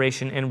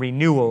regeneration and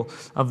renewal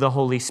of the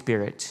Holy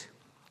Spirit.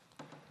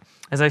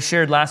 As I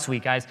shared last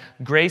week, guys,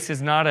 grace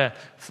is not a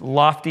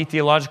lofty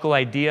theological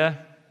idea.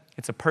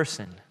 It's a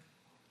person.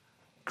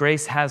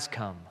 Grace has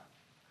come.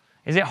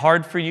 Is it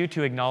hard for you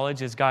to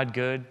acknowledge, is God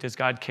good? Does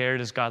God care?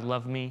 Does God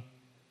love me?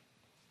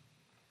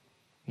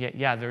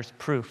 Yeah, there's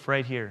proof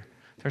right here.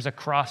 There's a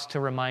cross to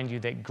remind you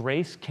that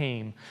grace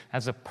came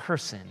as a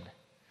person,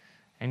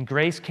 and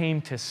grace came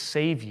to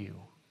save you.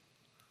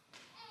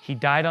 He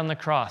died on the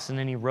cross, and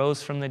then He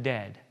rose from the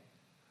dead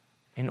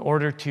in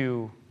order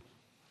to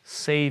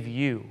save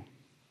you,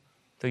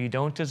 though you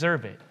don't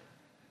deserve it,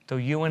 though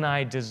you and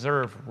I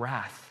deserve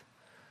wrath.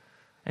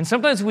 And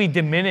sometimes we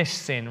diminish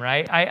sin,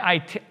 right?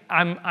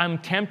 I'm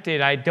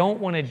tempted. I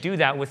don't want to do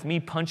that with me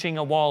punching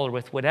a wall or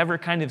with whatever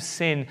kind of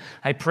sin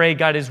I pray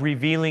God is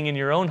revealing in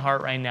your own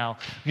heart right now.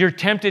 You're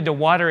tempted to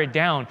water it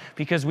down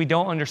because we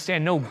don't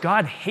understand. No,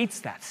 God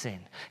hates that sin.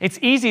 It's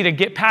easy to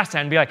get past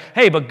that and be like,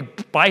 hey,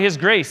 but by His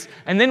grace.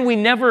 And then we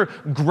never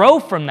grow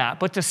from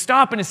that. But to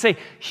stop and to say,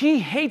 He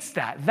hates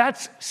that.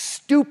 That's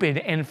stupid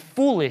and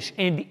foolish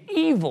and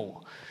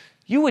evil.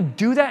 You would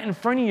do that in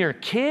front of your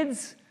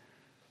kids?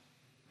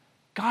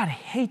 God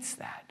hates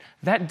that.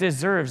 That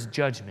deserves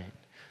judgment.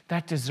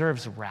 That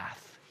deserves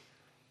wrath.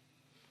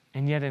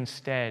 And yet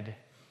instead,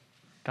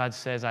 God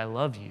says, I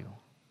love you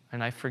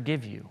and I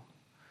forgive you.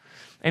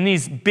 And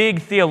these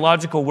big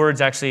theological words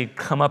actually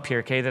come up here,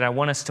 okay, that I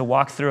want us to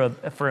walk through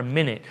for a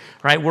minute,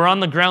 right? We're on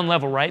the ground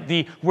level,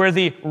 right? Where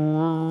the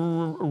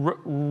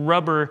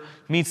rubber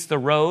meets the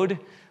road.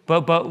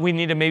 But we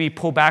need to maybe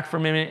pull back for a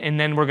minute, and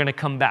then we're going to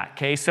come back,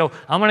 okay? So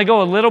I'm going to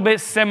go a little bit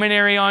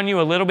seminary on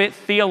you, a little bit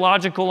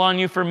theological on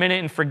you for a minute,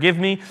 and forgive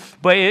me,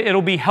 but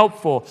it'll be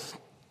helpful.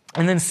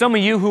 And then some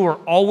of you who are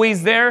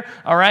always there,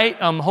 all right,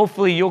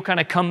 hopefully you'll kind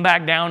of come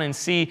back down and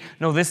see,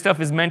 no, this stuff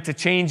is meant to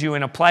change you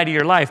and apply to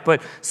your life.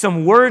 But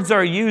some words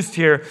are used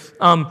here,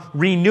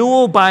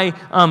 renewal by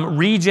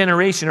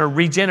regeneration, or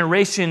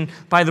regeneration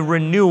by the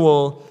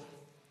renewal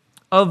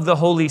of the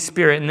Holy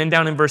Spirit. And then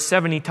down in verse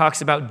 7, he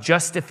talks about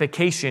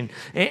justification.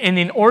 And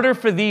in order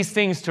for these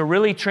things to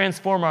really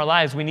transform our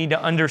lives, we need to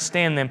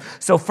understand them.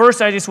 So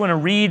first, I just want to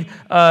read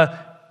a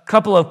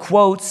couple of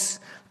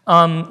quotes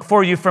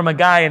for you from a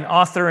guy, an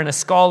author and a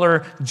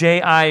scholar,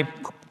 J.I.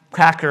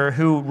 Packer,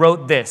 who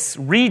wrote this.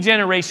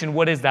 Regeneration,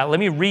 what is that? Let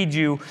me read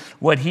you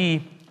what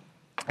he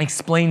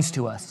explains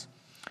to us.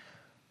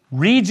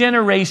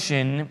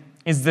 Regeneration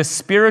is the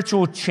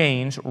spiritual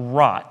change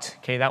wrought.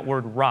 Okay, that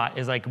word wrought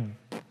is like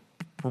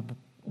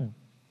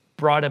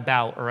brought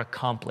about or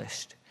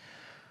accomplished.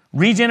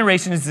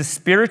 Regeneration is the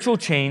spiritual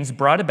change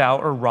brought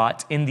about or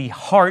wrought in the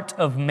heart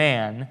of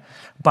man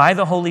by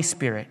the Holy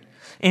Spirit,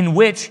 in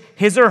which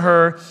his or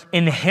her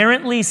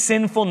inherently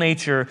sinful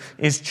nature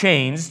is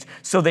changed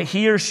so that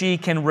he or she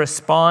can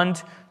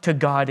respond to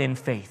God in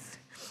faith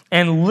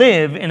and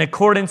live in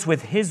accordance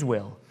with His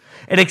will.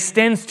 It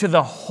extends to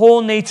the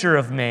whole nature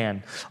of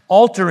man,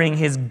 altering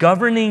his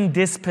governing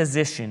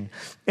disposition,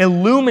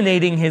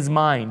 illuminating his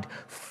mind,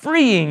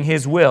 freeing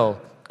his will,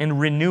 and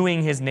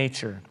renewing his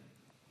nature.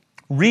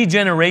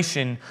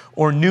 Regeneration,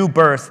 or new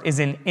birth, is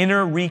an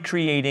inner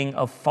recreating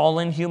of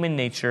fallen human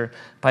nature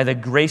by the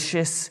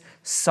gracious,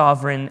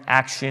 sovereign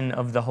action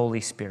of the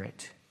Holy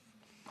Spirit.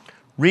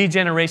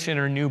 Regeneration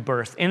or new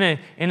birth. In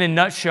a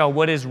nutshell,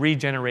 what is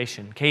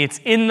regeneration? Okay, it's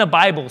in the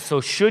Bible,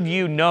 so should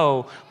you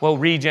know what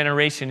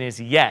regeneration is?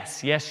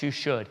 Yes, you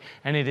should.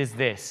 And it is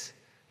this.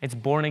 It's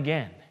born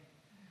again.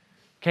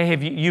 Okay,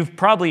 you've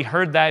probably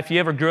heard that if you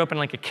ever grew up in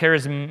like a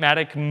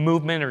charismatic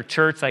movement or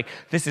church, like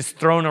this is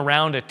thrown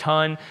around a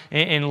ton,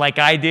 and like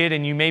I did,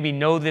 and you maybe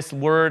know this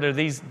word or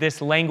this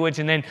language,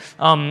 and then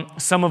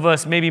some of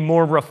us maybe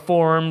more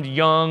reformed,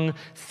 young,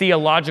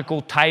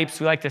 theological types,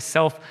 we like to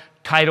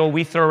self-title,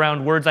 we throw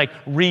around words like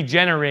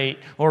regenerate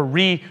or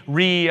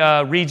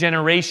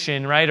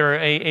regeneration, right?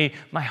 Or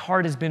my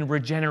heart has been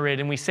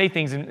regenerated, and we say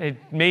things, and it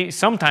may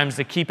sometimes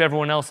to keep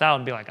everyone else out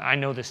and be like, I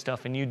know this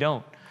stuff and you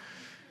don't.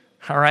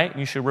 All right,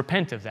 you should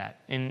repent of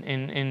that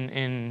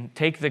and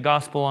take the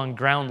gospel on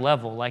ground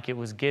level like it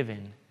was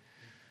given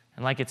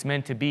and like it's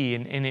meant to be.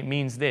 And it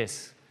means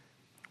this: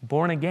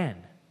 born again,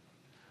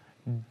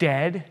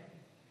 dead,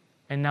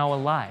 and now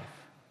alive.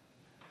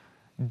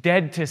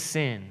 Dead to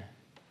sin,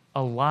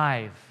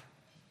 alive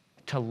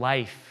to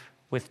life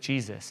with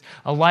Jesus,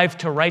 alive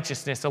to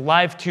righteousness,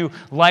 alive to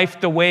life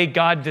the way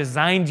God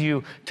designed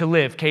you to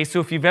live. Okay,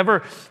 so if you've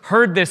ever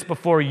heard this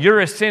before,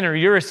 you're a sinner,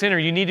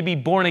 you need to be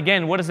born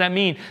again. What does that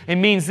mean? It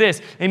means this.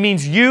 It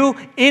means you,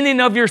 in and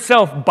of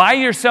yourself, by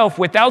yourself,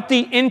 without the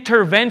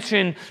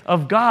intervention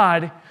of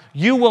God,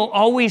 you will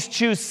always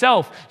choose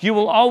self. You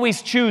will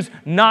always choose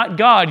not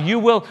God.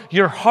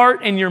 Your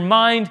heart and your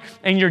mind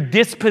and your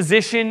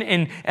disposition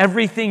and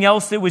everything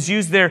else that was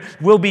used there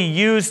will be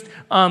used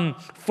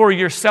for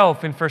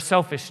yourself and for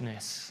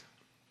selfishness.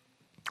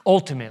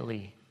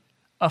 Ultimately,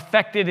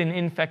 affected and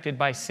infected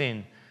by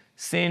sin.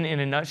 Sin, in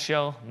a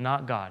nutshell,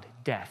 not God,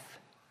 death.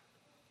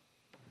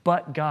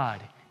 But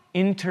God,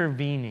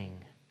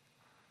 intervening,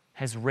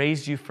 has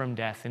raised you from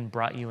death and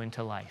brought you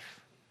into life.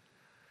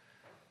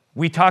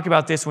 We talk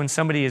about this when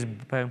somebody is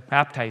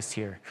baptized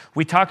here.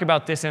 We talk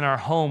about this in our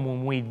home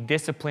when we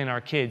discipline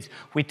our kids.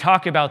 We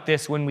talk about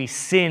this when we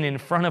sin in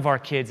front of our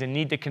kids and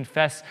need to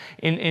confess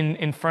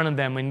in front of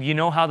them. And you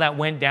know how that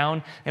went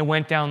down? It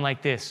went down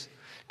like this.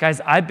 Guys,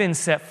 I've been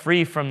set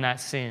free from that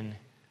sin.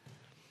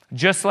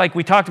 Just like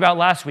we talked about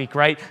last week,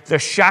 right? The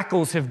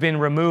shackles have been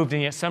removed,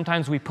 and yet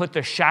sometimes we put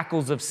the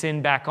shackles of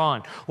sin back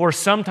on. Or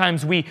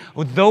sometimes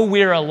though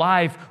we're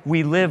alive,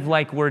 we live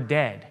like we're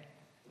dead.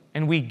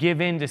 And we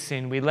give in to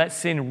sin. We let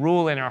sin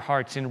rule in our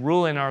hearts and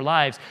rule in our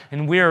lives.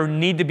 And we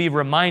need to be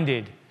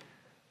reminded,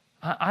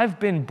 I've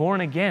been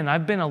born again.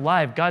 I've been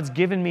alive. God's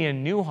given me a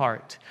new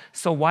heart.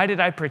 So why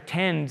did I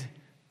pretend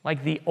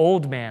like the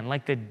old man,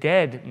 like the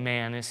dead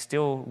man is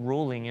still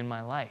ruling in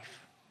my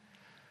life?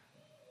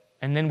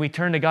 And then we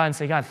turn to God and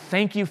say, God,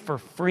 thank you for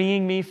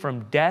freeing me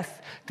from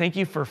death. Thank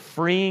you for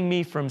freeing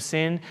me from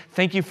sin.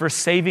 Thank you for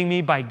saving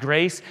me by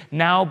grace.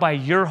 Now by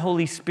your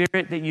Holy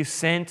Spirit that you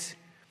sent,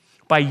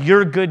 by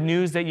your good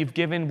news that you've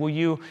given, will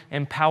you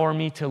empower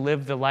me to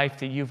live the life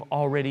that you've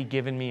already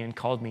given me and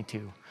called me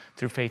to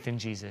through faith in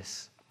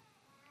Jesus?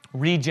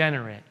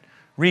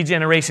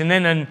 Regeneration.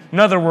 Then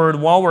another word,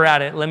 while we're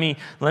at it, let me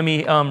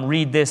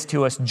read this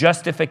to us.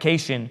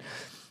 Justification.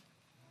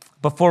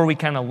 Before we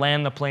kind of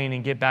land the plane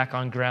and get back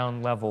on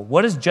ground level.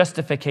 What is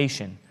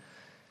justification?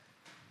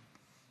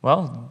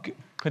 Well,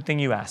 good thing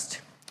you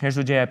asked. Here's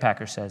what J.I.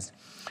 Packer says.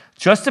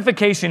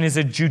 Justification is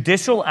a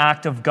judicial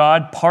act of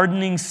God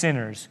pardoning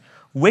sinners,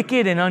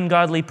 wicked and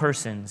ungodly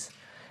persons,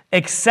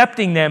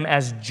 accepting them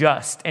as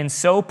just, and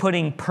so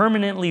putting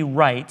permanently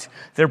right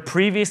their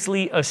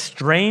previously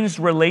estranged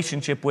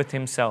relationship with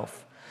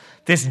himself.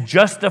 This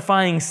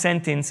justifying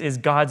sentence is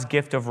God's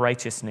gift of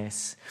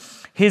righteousness,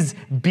 his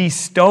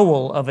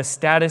bestowal of a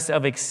status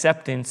of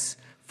acceptance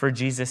for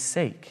Jesus'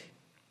 sake.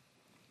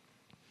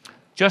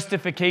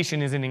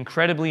 Justification is an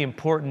incredibly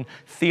important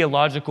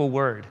theological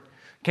word.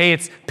 Okay,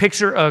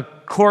 picture a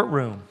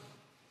courtroom.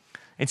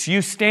 It's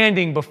you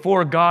standing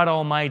before God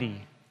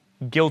Almighty,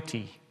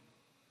 guilty.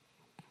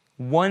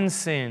 One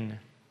sin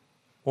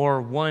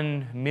or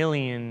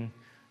 1,000,000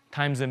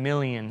 times a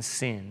million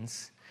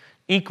sins,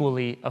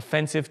 equally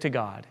offensive to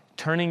God,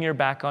 turning your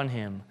back on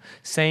him,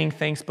 saying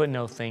thanks but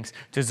no thanks,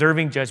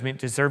 deserving judgment,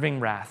 deserving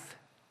wrath.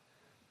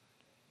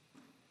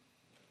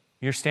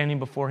 You're standing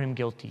before him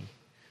guilty.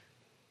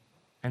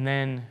 And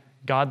then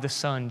God the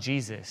Son,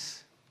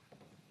 Jesus,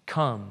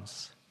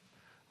 comes,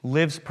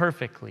 lives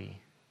perfectly,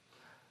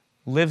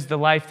 lives the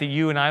life that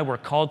you and I were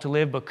called to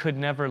live but could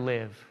never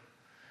live,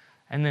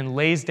 and then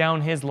lays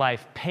down his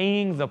life,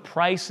 paying the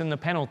price and the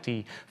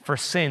penalty for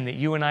sin that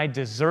you and I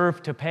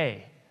deserve to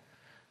pay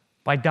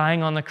by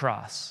dying on the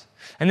cross.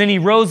 And then he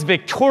rose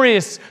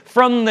victorious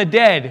from the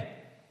dead.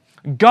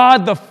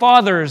 God the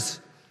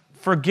Father's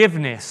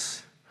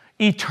forgiveness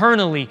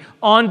eternally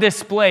on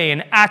display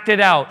and acted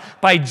out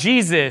by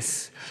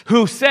Jesus,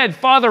 who said,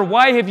 Father,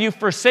 why have you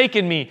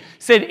forsaken me?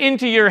 Said,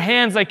 into your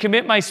hands I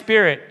commit my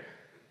spirit.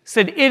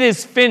 said, it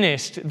is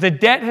finished. The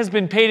debt has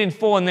been paid in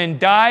full, and then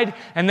died.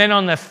 And then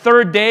on the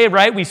third day,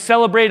 right, we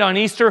celebrate on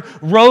Easter,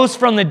 rose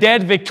from the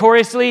dead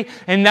victoriously.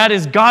 And that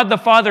is God the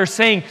Father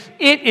saying,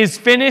 it is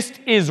finished,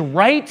 is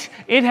right.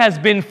 It has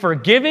been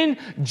forgiven.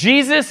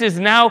 Jesus is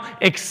now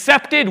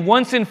accepted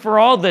once and for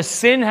all. The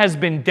sin has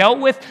been dealt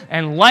with,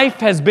 and life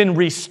has been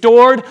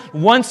restored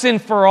once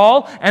and for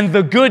all. And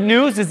the good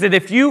news is that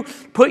if you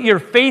put your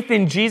faith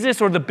in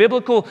Jesus, or the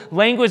biblical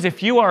language,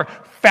 if you are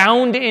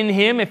found in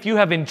Him, if you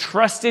have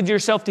entrusted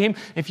yourself to Him,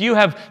 if you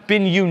have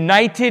been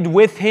united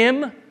with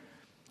Him,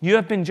 you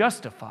have been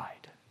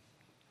justified.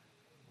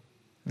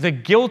 The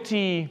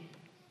guilty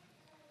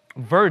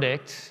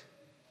verdict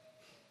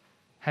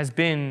has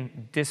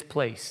been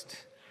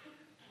displaced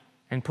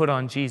and put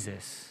on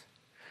Jesus.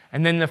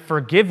 And then the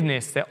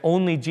forgiveness that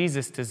only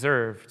Jesus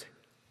deserved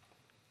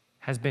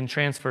has been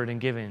transferred and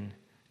given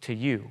to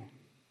you.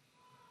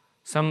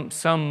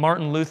 Some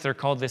Martin Luther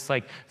called this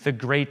like the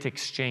great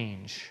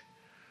exchange,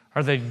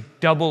 or the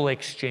double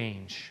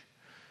exchange,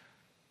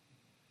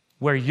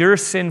 where your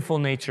sinful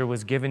nature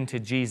was given to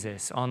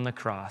Jesus on the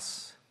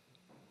cross,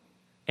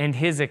 and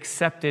His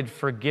accepted,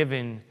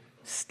 forgiven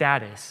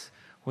status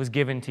was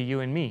given to you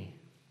and me.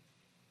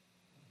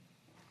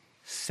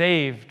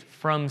 Saved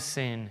from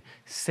sin,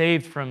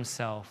 saved from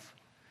self,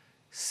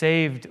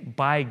 saved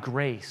by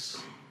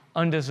grace,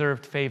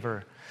 undeserved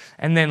favor.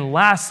 And then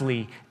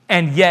lastly,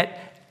 and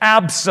yet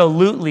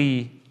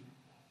absolutely,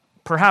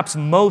 perhaps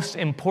most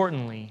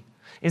importantly,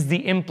 is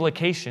the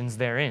implications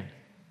therein.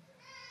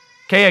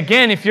 Okay,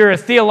 again, if you're a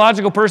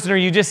theological person or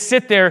you just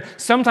sit there,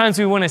 sometimes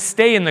we want to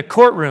stay in the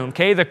courtroom,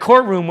 okay? The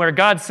courtroom where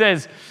God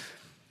says,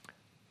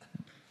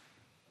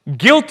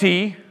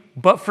 guilty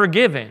but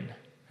forgiven.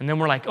 And then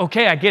we're like,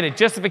 okay, I get it,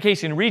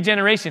 justification,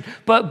 regeneration.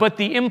 But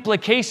the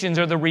implications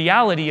or the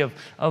reality of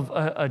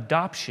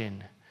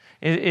adoption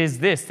is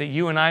this, that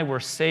you and I were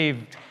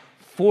saved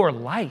for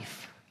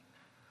life.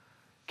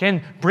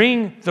 Can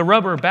bring the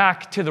rubber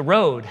back to the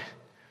road.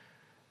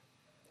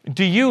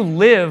 Do you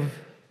live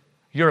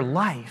your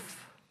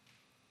life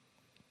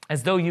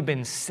as though you've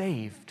been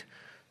saved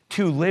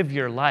to live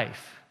your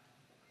life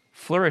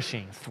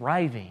flourishing,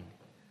 thriving,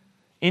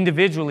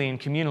 individually and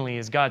communally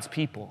as God's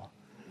people?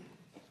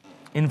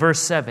 In verse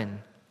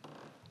 7,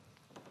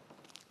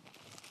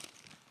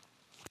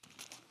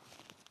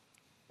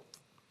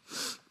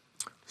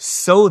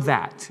 so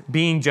that,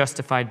 being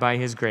justified by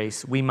His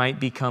grace, we might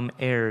become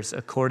heirs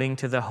according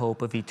to the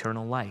hope of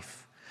eternal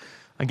life.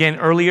 Again,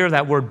 earlier,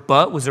 that word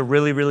but was a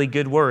really, really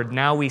good word.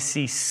 Now we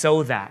see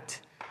so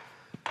that.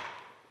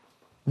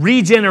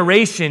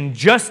 Regeneration,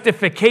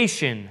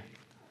 justification,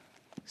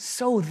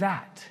 so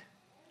that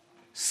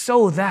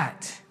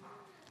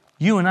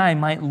you and I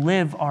might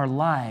live our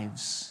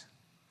lives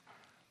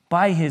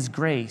by His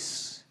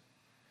grace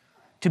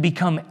to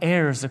become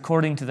heirs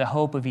according to the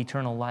hope of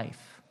eternal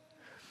life.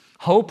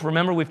 Hope,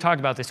 remember we've talked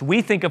about this.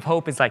 We think of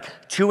hope as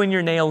like chewing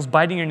your nails,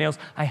 biting your nails.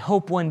 I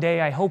hope one day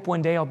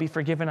I'll be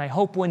forgiven. I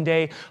hope one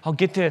day I'll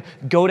get to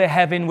go to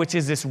heaven, which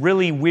is this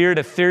really weird,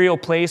 ethereal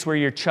place where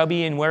you're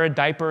chubby and wear a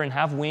diaper and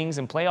have wings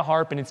and play a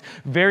harp, and it's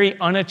very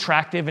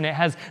unattractive and it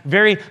has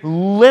very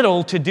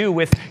little to do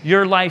with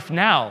your life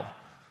now.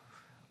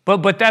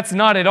 But that's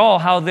not at all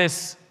how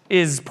this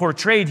is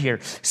portrayed here.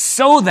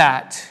 So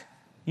that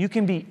you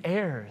can be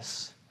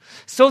heirs.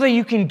 So that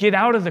you can get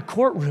out of the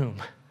courtroom.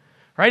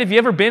 Right? Have you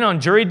ever been on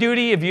jury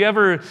duty? Have you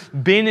ever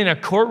been in a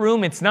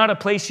courtroom? It's not a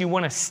place you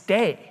want to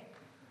stay.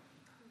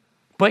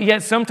 But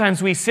yet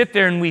sometimes we sit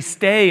there and we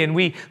stay and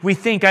we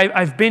think,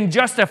 I've been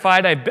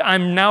justified,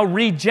 I'm now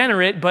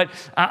regenerate, but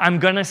I'm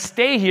going to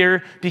stay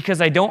here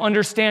because I don't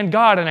understand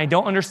God and I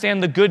don't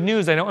understand the good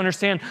news. I don't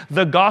understand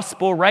the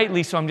gospel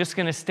rightly, so I'm just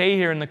going to stay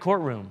here in the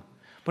courtroom.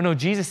 But no,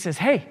 Jesus says,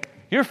 hey,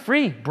 you're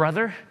free,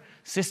 brother,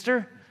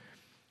 sister.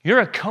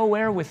 You're a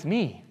co-heir with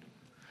me.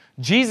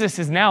 Jesus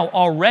is now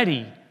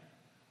already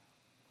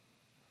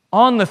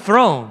on the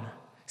throne,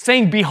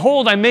 saying,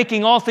 behold, I'm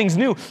making all things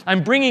new.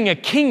 I'm bringing a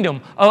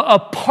kingdom, a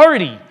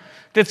party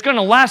that's going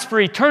to last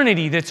for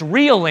eternity, that's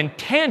real and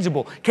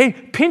tangible. Okay,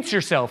 pinch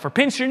yourself or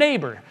pinch your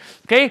neighbor.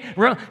 Okay,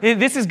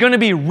 this is going to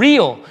be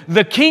real.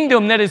 The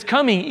kingdom that is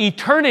coming,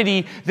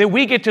 eternity that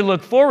we get to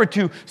look forward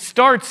to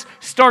starts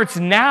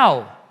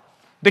now.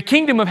 The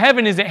kingdom of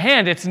heaven is at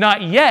hand. It's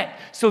not yet.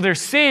 So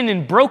there's sin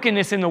and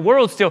brokenness in the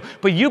world still.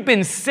 But you've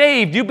been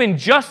saved. You've been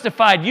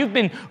justified. You've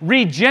been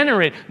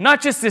regenerate.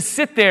 Not just to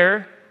sit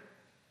there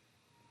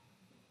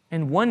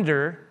and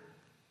wonder,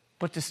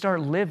 but to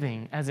start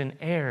living as an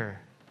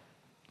heir,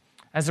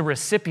 as a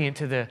recipient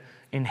to the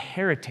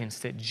inheritance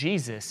that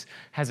Jesus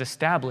has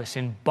established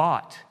and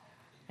bought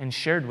and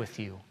shared with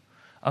you.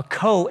 A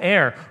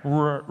co-heir.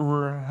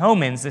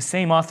 Romans, the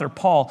same author,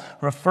 Paul,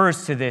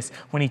 refers to this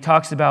when he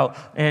talks about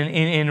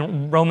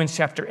in Romans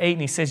chapter 8,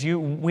 and he says,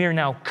 we are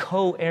now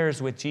co-heirs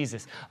with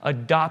Jesus,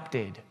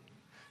 adopted.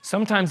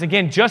 Sometimes,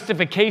 again,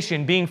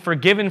 justification, being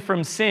forgiven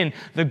from sin,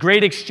 the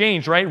great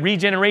exchange, right?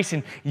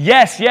 Regeneration.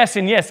 Yes,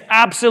 and yes,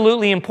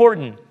 absolutely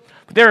important.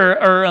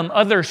 There are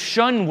other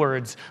shun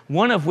words,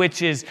 one of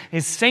which is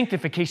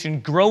sanctification,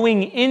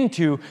 growing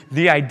into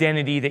the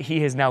identity that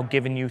he has now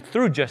given you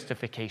through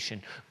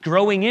justification.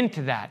 Growing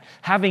into that,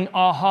 having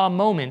aha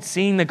moments,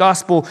 seeing the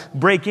gospel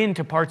break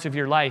into parts of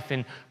your life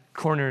and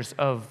corners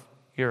of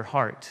your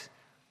heart.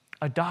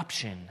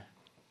 Adoption.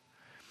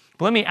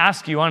 But let me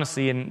ask you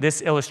honestly, and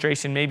this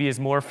illustration maybe is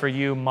more for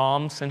you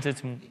moms since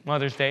it's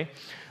Mother's Day.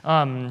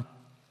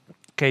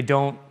 Okay,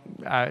 don't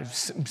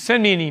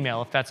send me an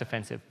email if that's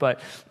offensive. But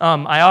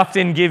I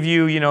often give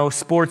you,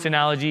 sports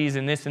analogies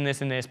and this and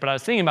this and this. But I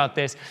was thinking about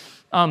this.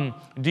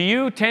 Do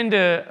you tend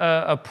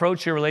to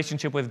approach your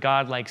relationship with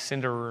God like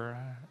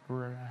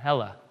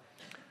Cinderella?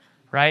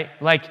 Right?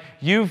 Like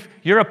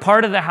you're a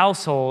part of the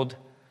household,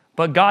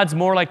 but God's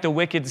more like the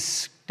wicked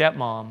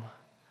stepmom.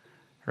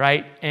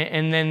 Right?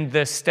 And then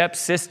the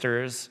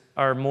stepsisters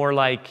are more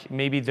like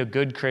maybe the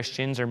good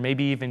Christians or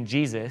maybe even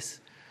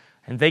Jesus.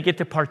 And they get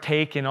to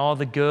partake in all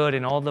the good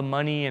and all the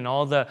money and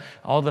all the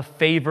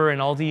favor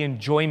and all the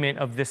enjoyment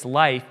of this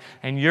life.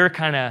 And you're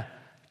kind of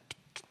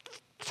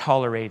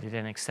tolerated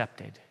and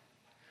accepted.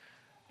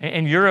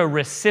 And you're a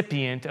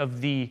recipient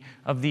of the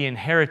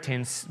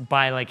inheritance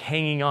by like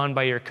hanging on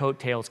by your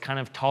coattails, kind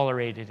of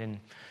tolerated.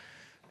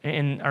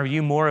 And are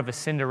you more of a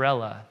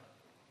Cinderella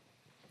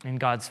in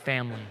God's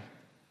family?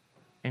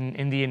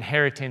 In the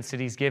inheritance that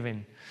he's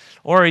given?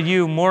 Or are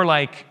you more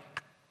like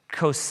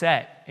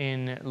Cosette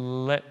in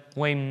Les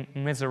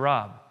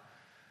Miserables,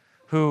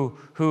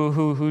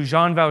 who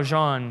Jean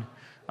Valjean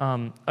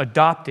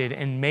adopted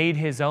and made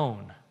his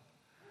own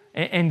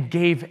and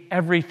gave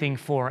everything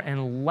for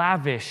and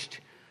lavished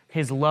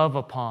his love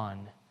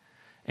upon?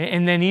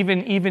 And then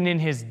even in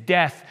his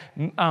death,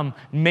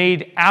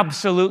 made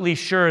absolutely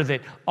sure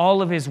that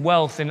all of his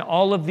wealth and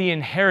all of the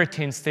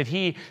inheritance that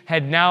he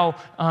had now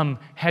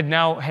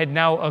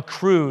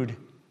accrued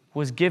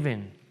was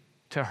given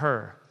to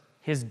her,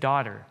 his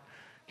daughter.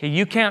 Okay,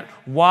 you can't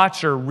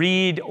watch or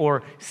read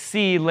or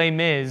see Les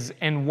Mis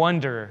and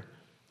wonder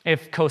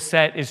if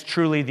Cosette is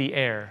truly the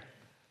heir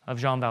of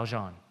Jean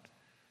Valjean.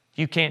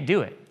 You can't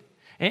do it.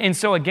 And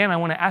so again, I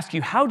want to ask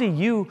you, how do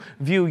you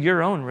view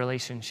your own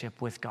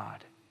relationship with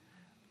God?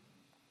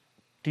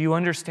 Do you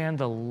understand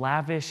the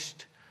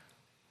lavished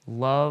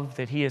love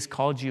that he has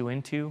called you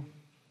into?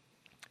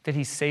 That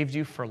he saved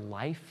you for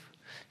life?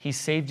 He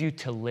saved you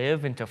to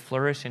live and to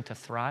flourish and to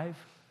thrive?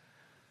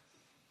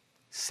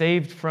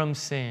 Saved from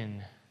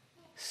sin,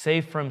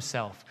 saved from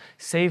self,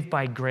 saved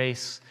by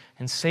grace,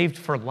 and saved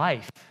for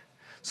life.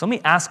 So let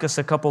me ask us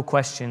a couple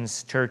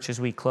questions, church,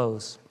 as we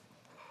close.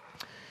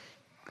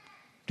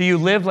 Do you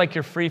live like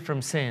you're free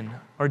from sin,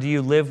 or do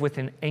you live with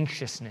an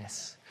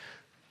anxiousness?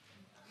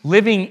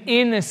 Living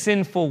in a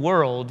sinful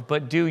world,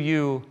 but do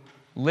you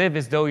live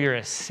as though you're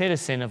a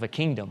citizen of a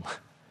kingdom?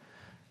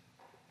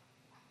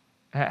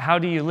 How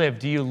do you live?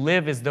 Do you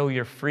live as though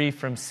you're free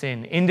from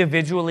sin?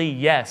 Individually,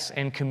 yes,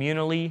 and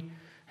communally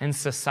and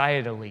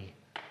societally.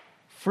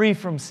 Free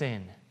from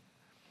sin.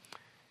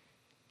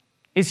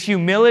 Is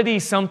humility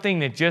something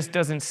that just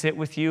doesn't sit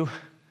with you?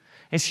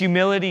 Is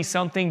humility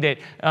something that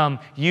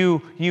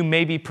you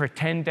maybe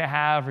pretend to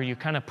have, or you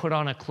kind of put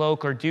on a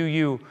cloak, or do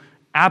you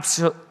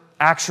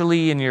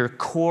actually in your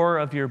core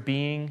of your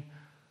being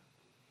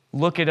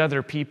look at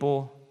other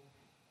people,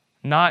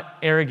 not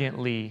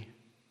arrogantly,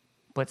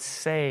 but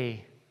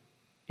say,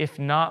 if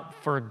not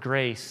for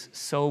grace,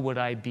 so would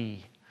I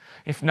be.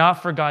 If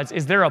not for God's,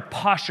 is there a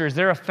posture, is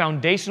there a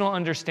foundational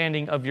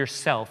understanding of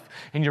yourself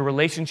and your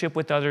relationship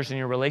with others and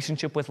your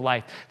relationship with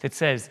life that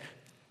says,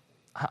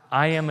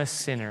 I am a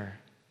sinner,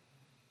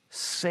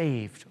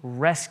 saved,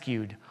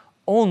 rescued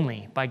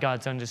only by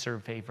God's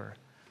undeserved favor?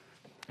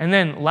 And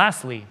then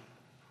lastly,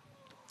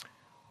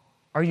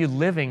 are you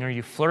living, are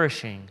you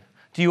flourishing?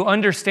 Do you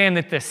understand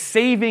that the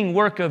saving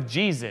work of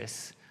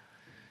Jesus,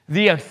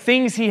 the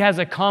things he has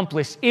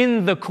accomplished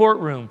in the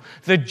courtroom,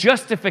 the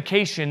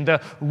justification,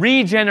 the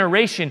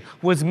regeneration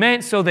was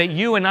meant so that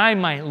you and I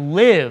might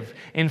live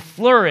and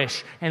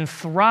flourish and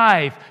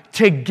thrive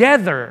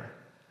together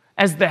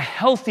as the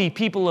healthy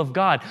people of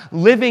God,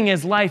 living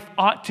as life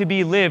ought to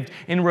be lived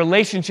in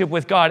relationship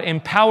with God,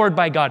 empowered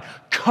by God,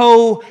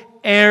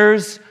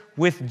 co-heirs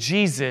with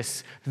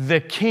Jesus, the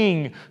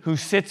King who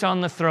sits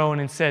on the throne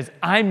and says,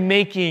 I'm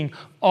making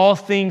all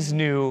things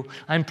new.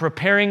 I'm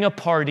preparing a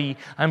party.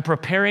 I'm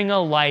preparing a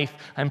life.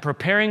 I'm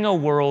preparing a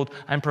world.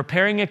 I'm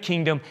preparing a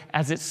kingdom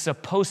as it's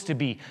supposed to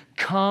be.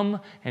 Come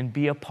and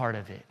be a part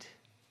of it.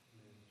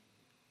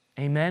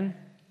 Amen?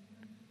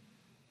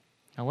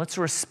 Now let's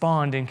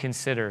respond and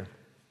consider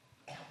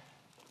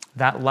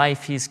that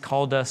life he's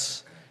called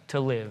us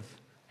to live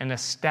and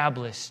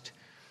established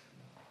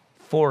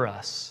for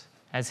us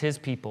as his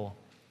people,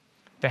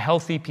 the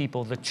healthy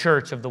people, the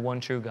church of the one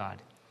true God.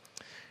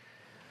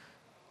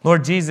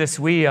 Lord Jesus,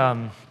 we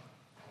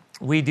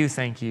do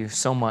thank you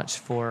so much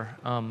for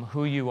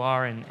who you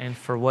are and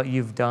for what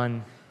you've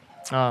done.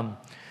 God,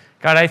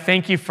 I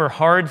thank you for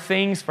hard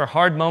things, for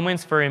hard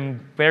moments, for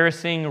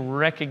embarrassing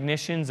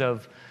recognitions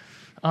of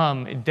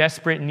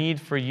desperate need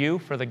for you,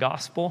 for the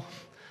gospel.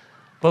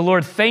 But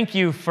Lord, thank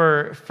you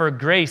for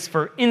grace,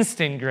 for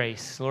instant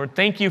grace. Lord,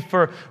 thank you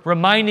for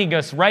reminding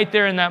us right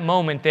there in that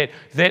moment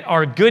that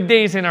our good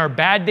days and our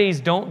bad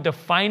days don't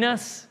define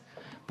us.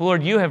 But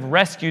Lord, you have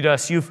rescued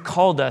us, you've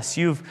called us,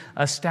 you've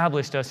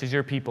established us as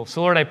your people.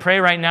 So Lord, I pray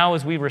right now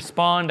as we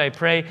respond, I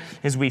pray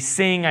as we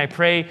sing, I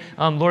pray,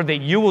 Lord, that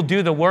you will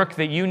do the work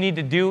that you need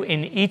to do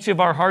in each of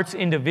our hearts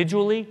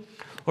individually.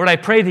 Lord, I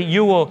pray that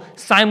you will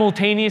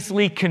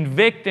simultaneously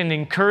convict and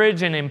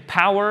encourage and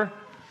empower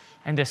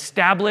and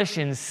establish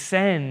and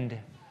send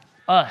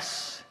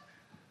us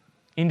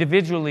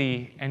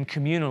individually and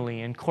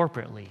communally and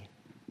corporately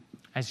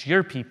as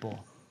your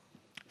people,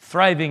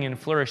 thriving and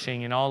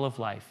flourishing in all of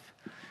life.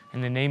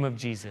 In the name of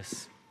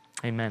Jesus,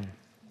 amen.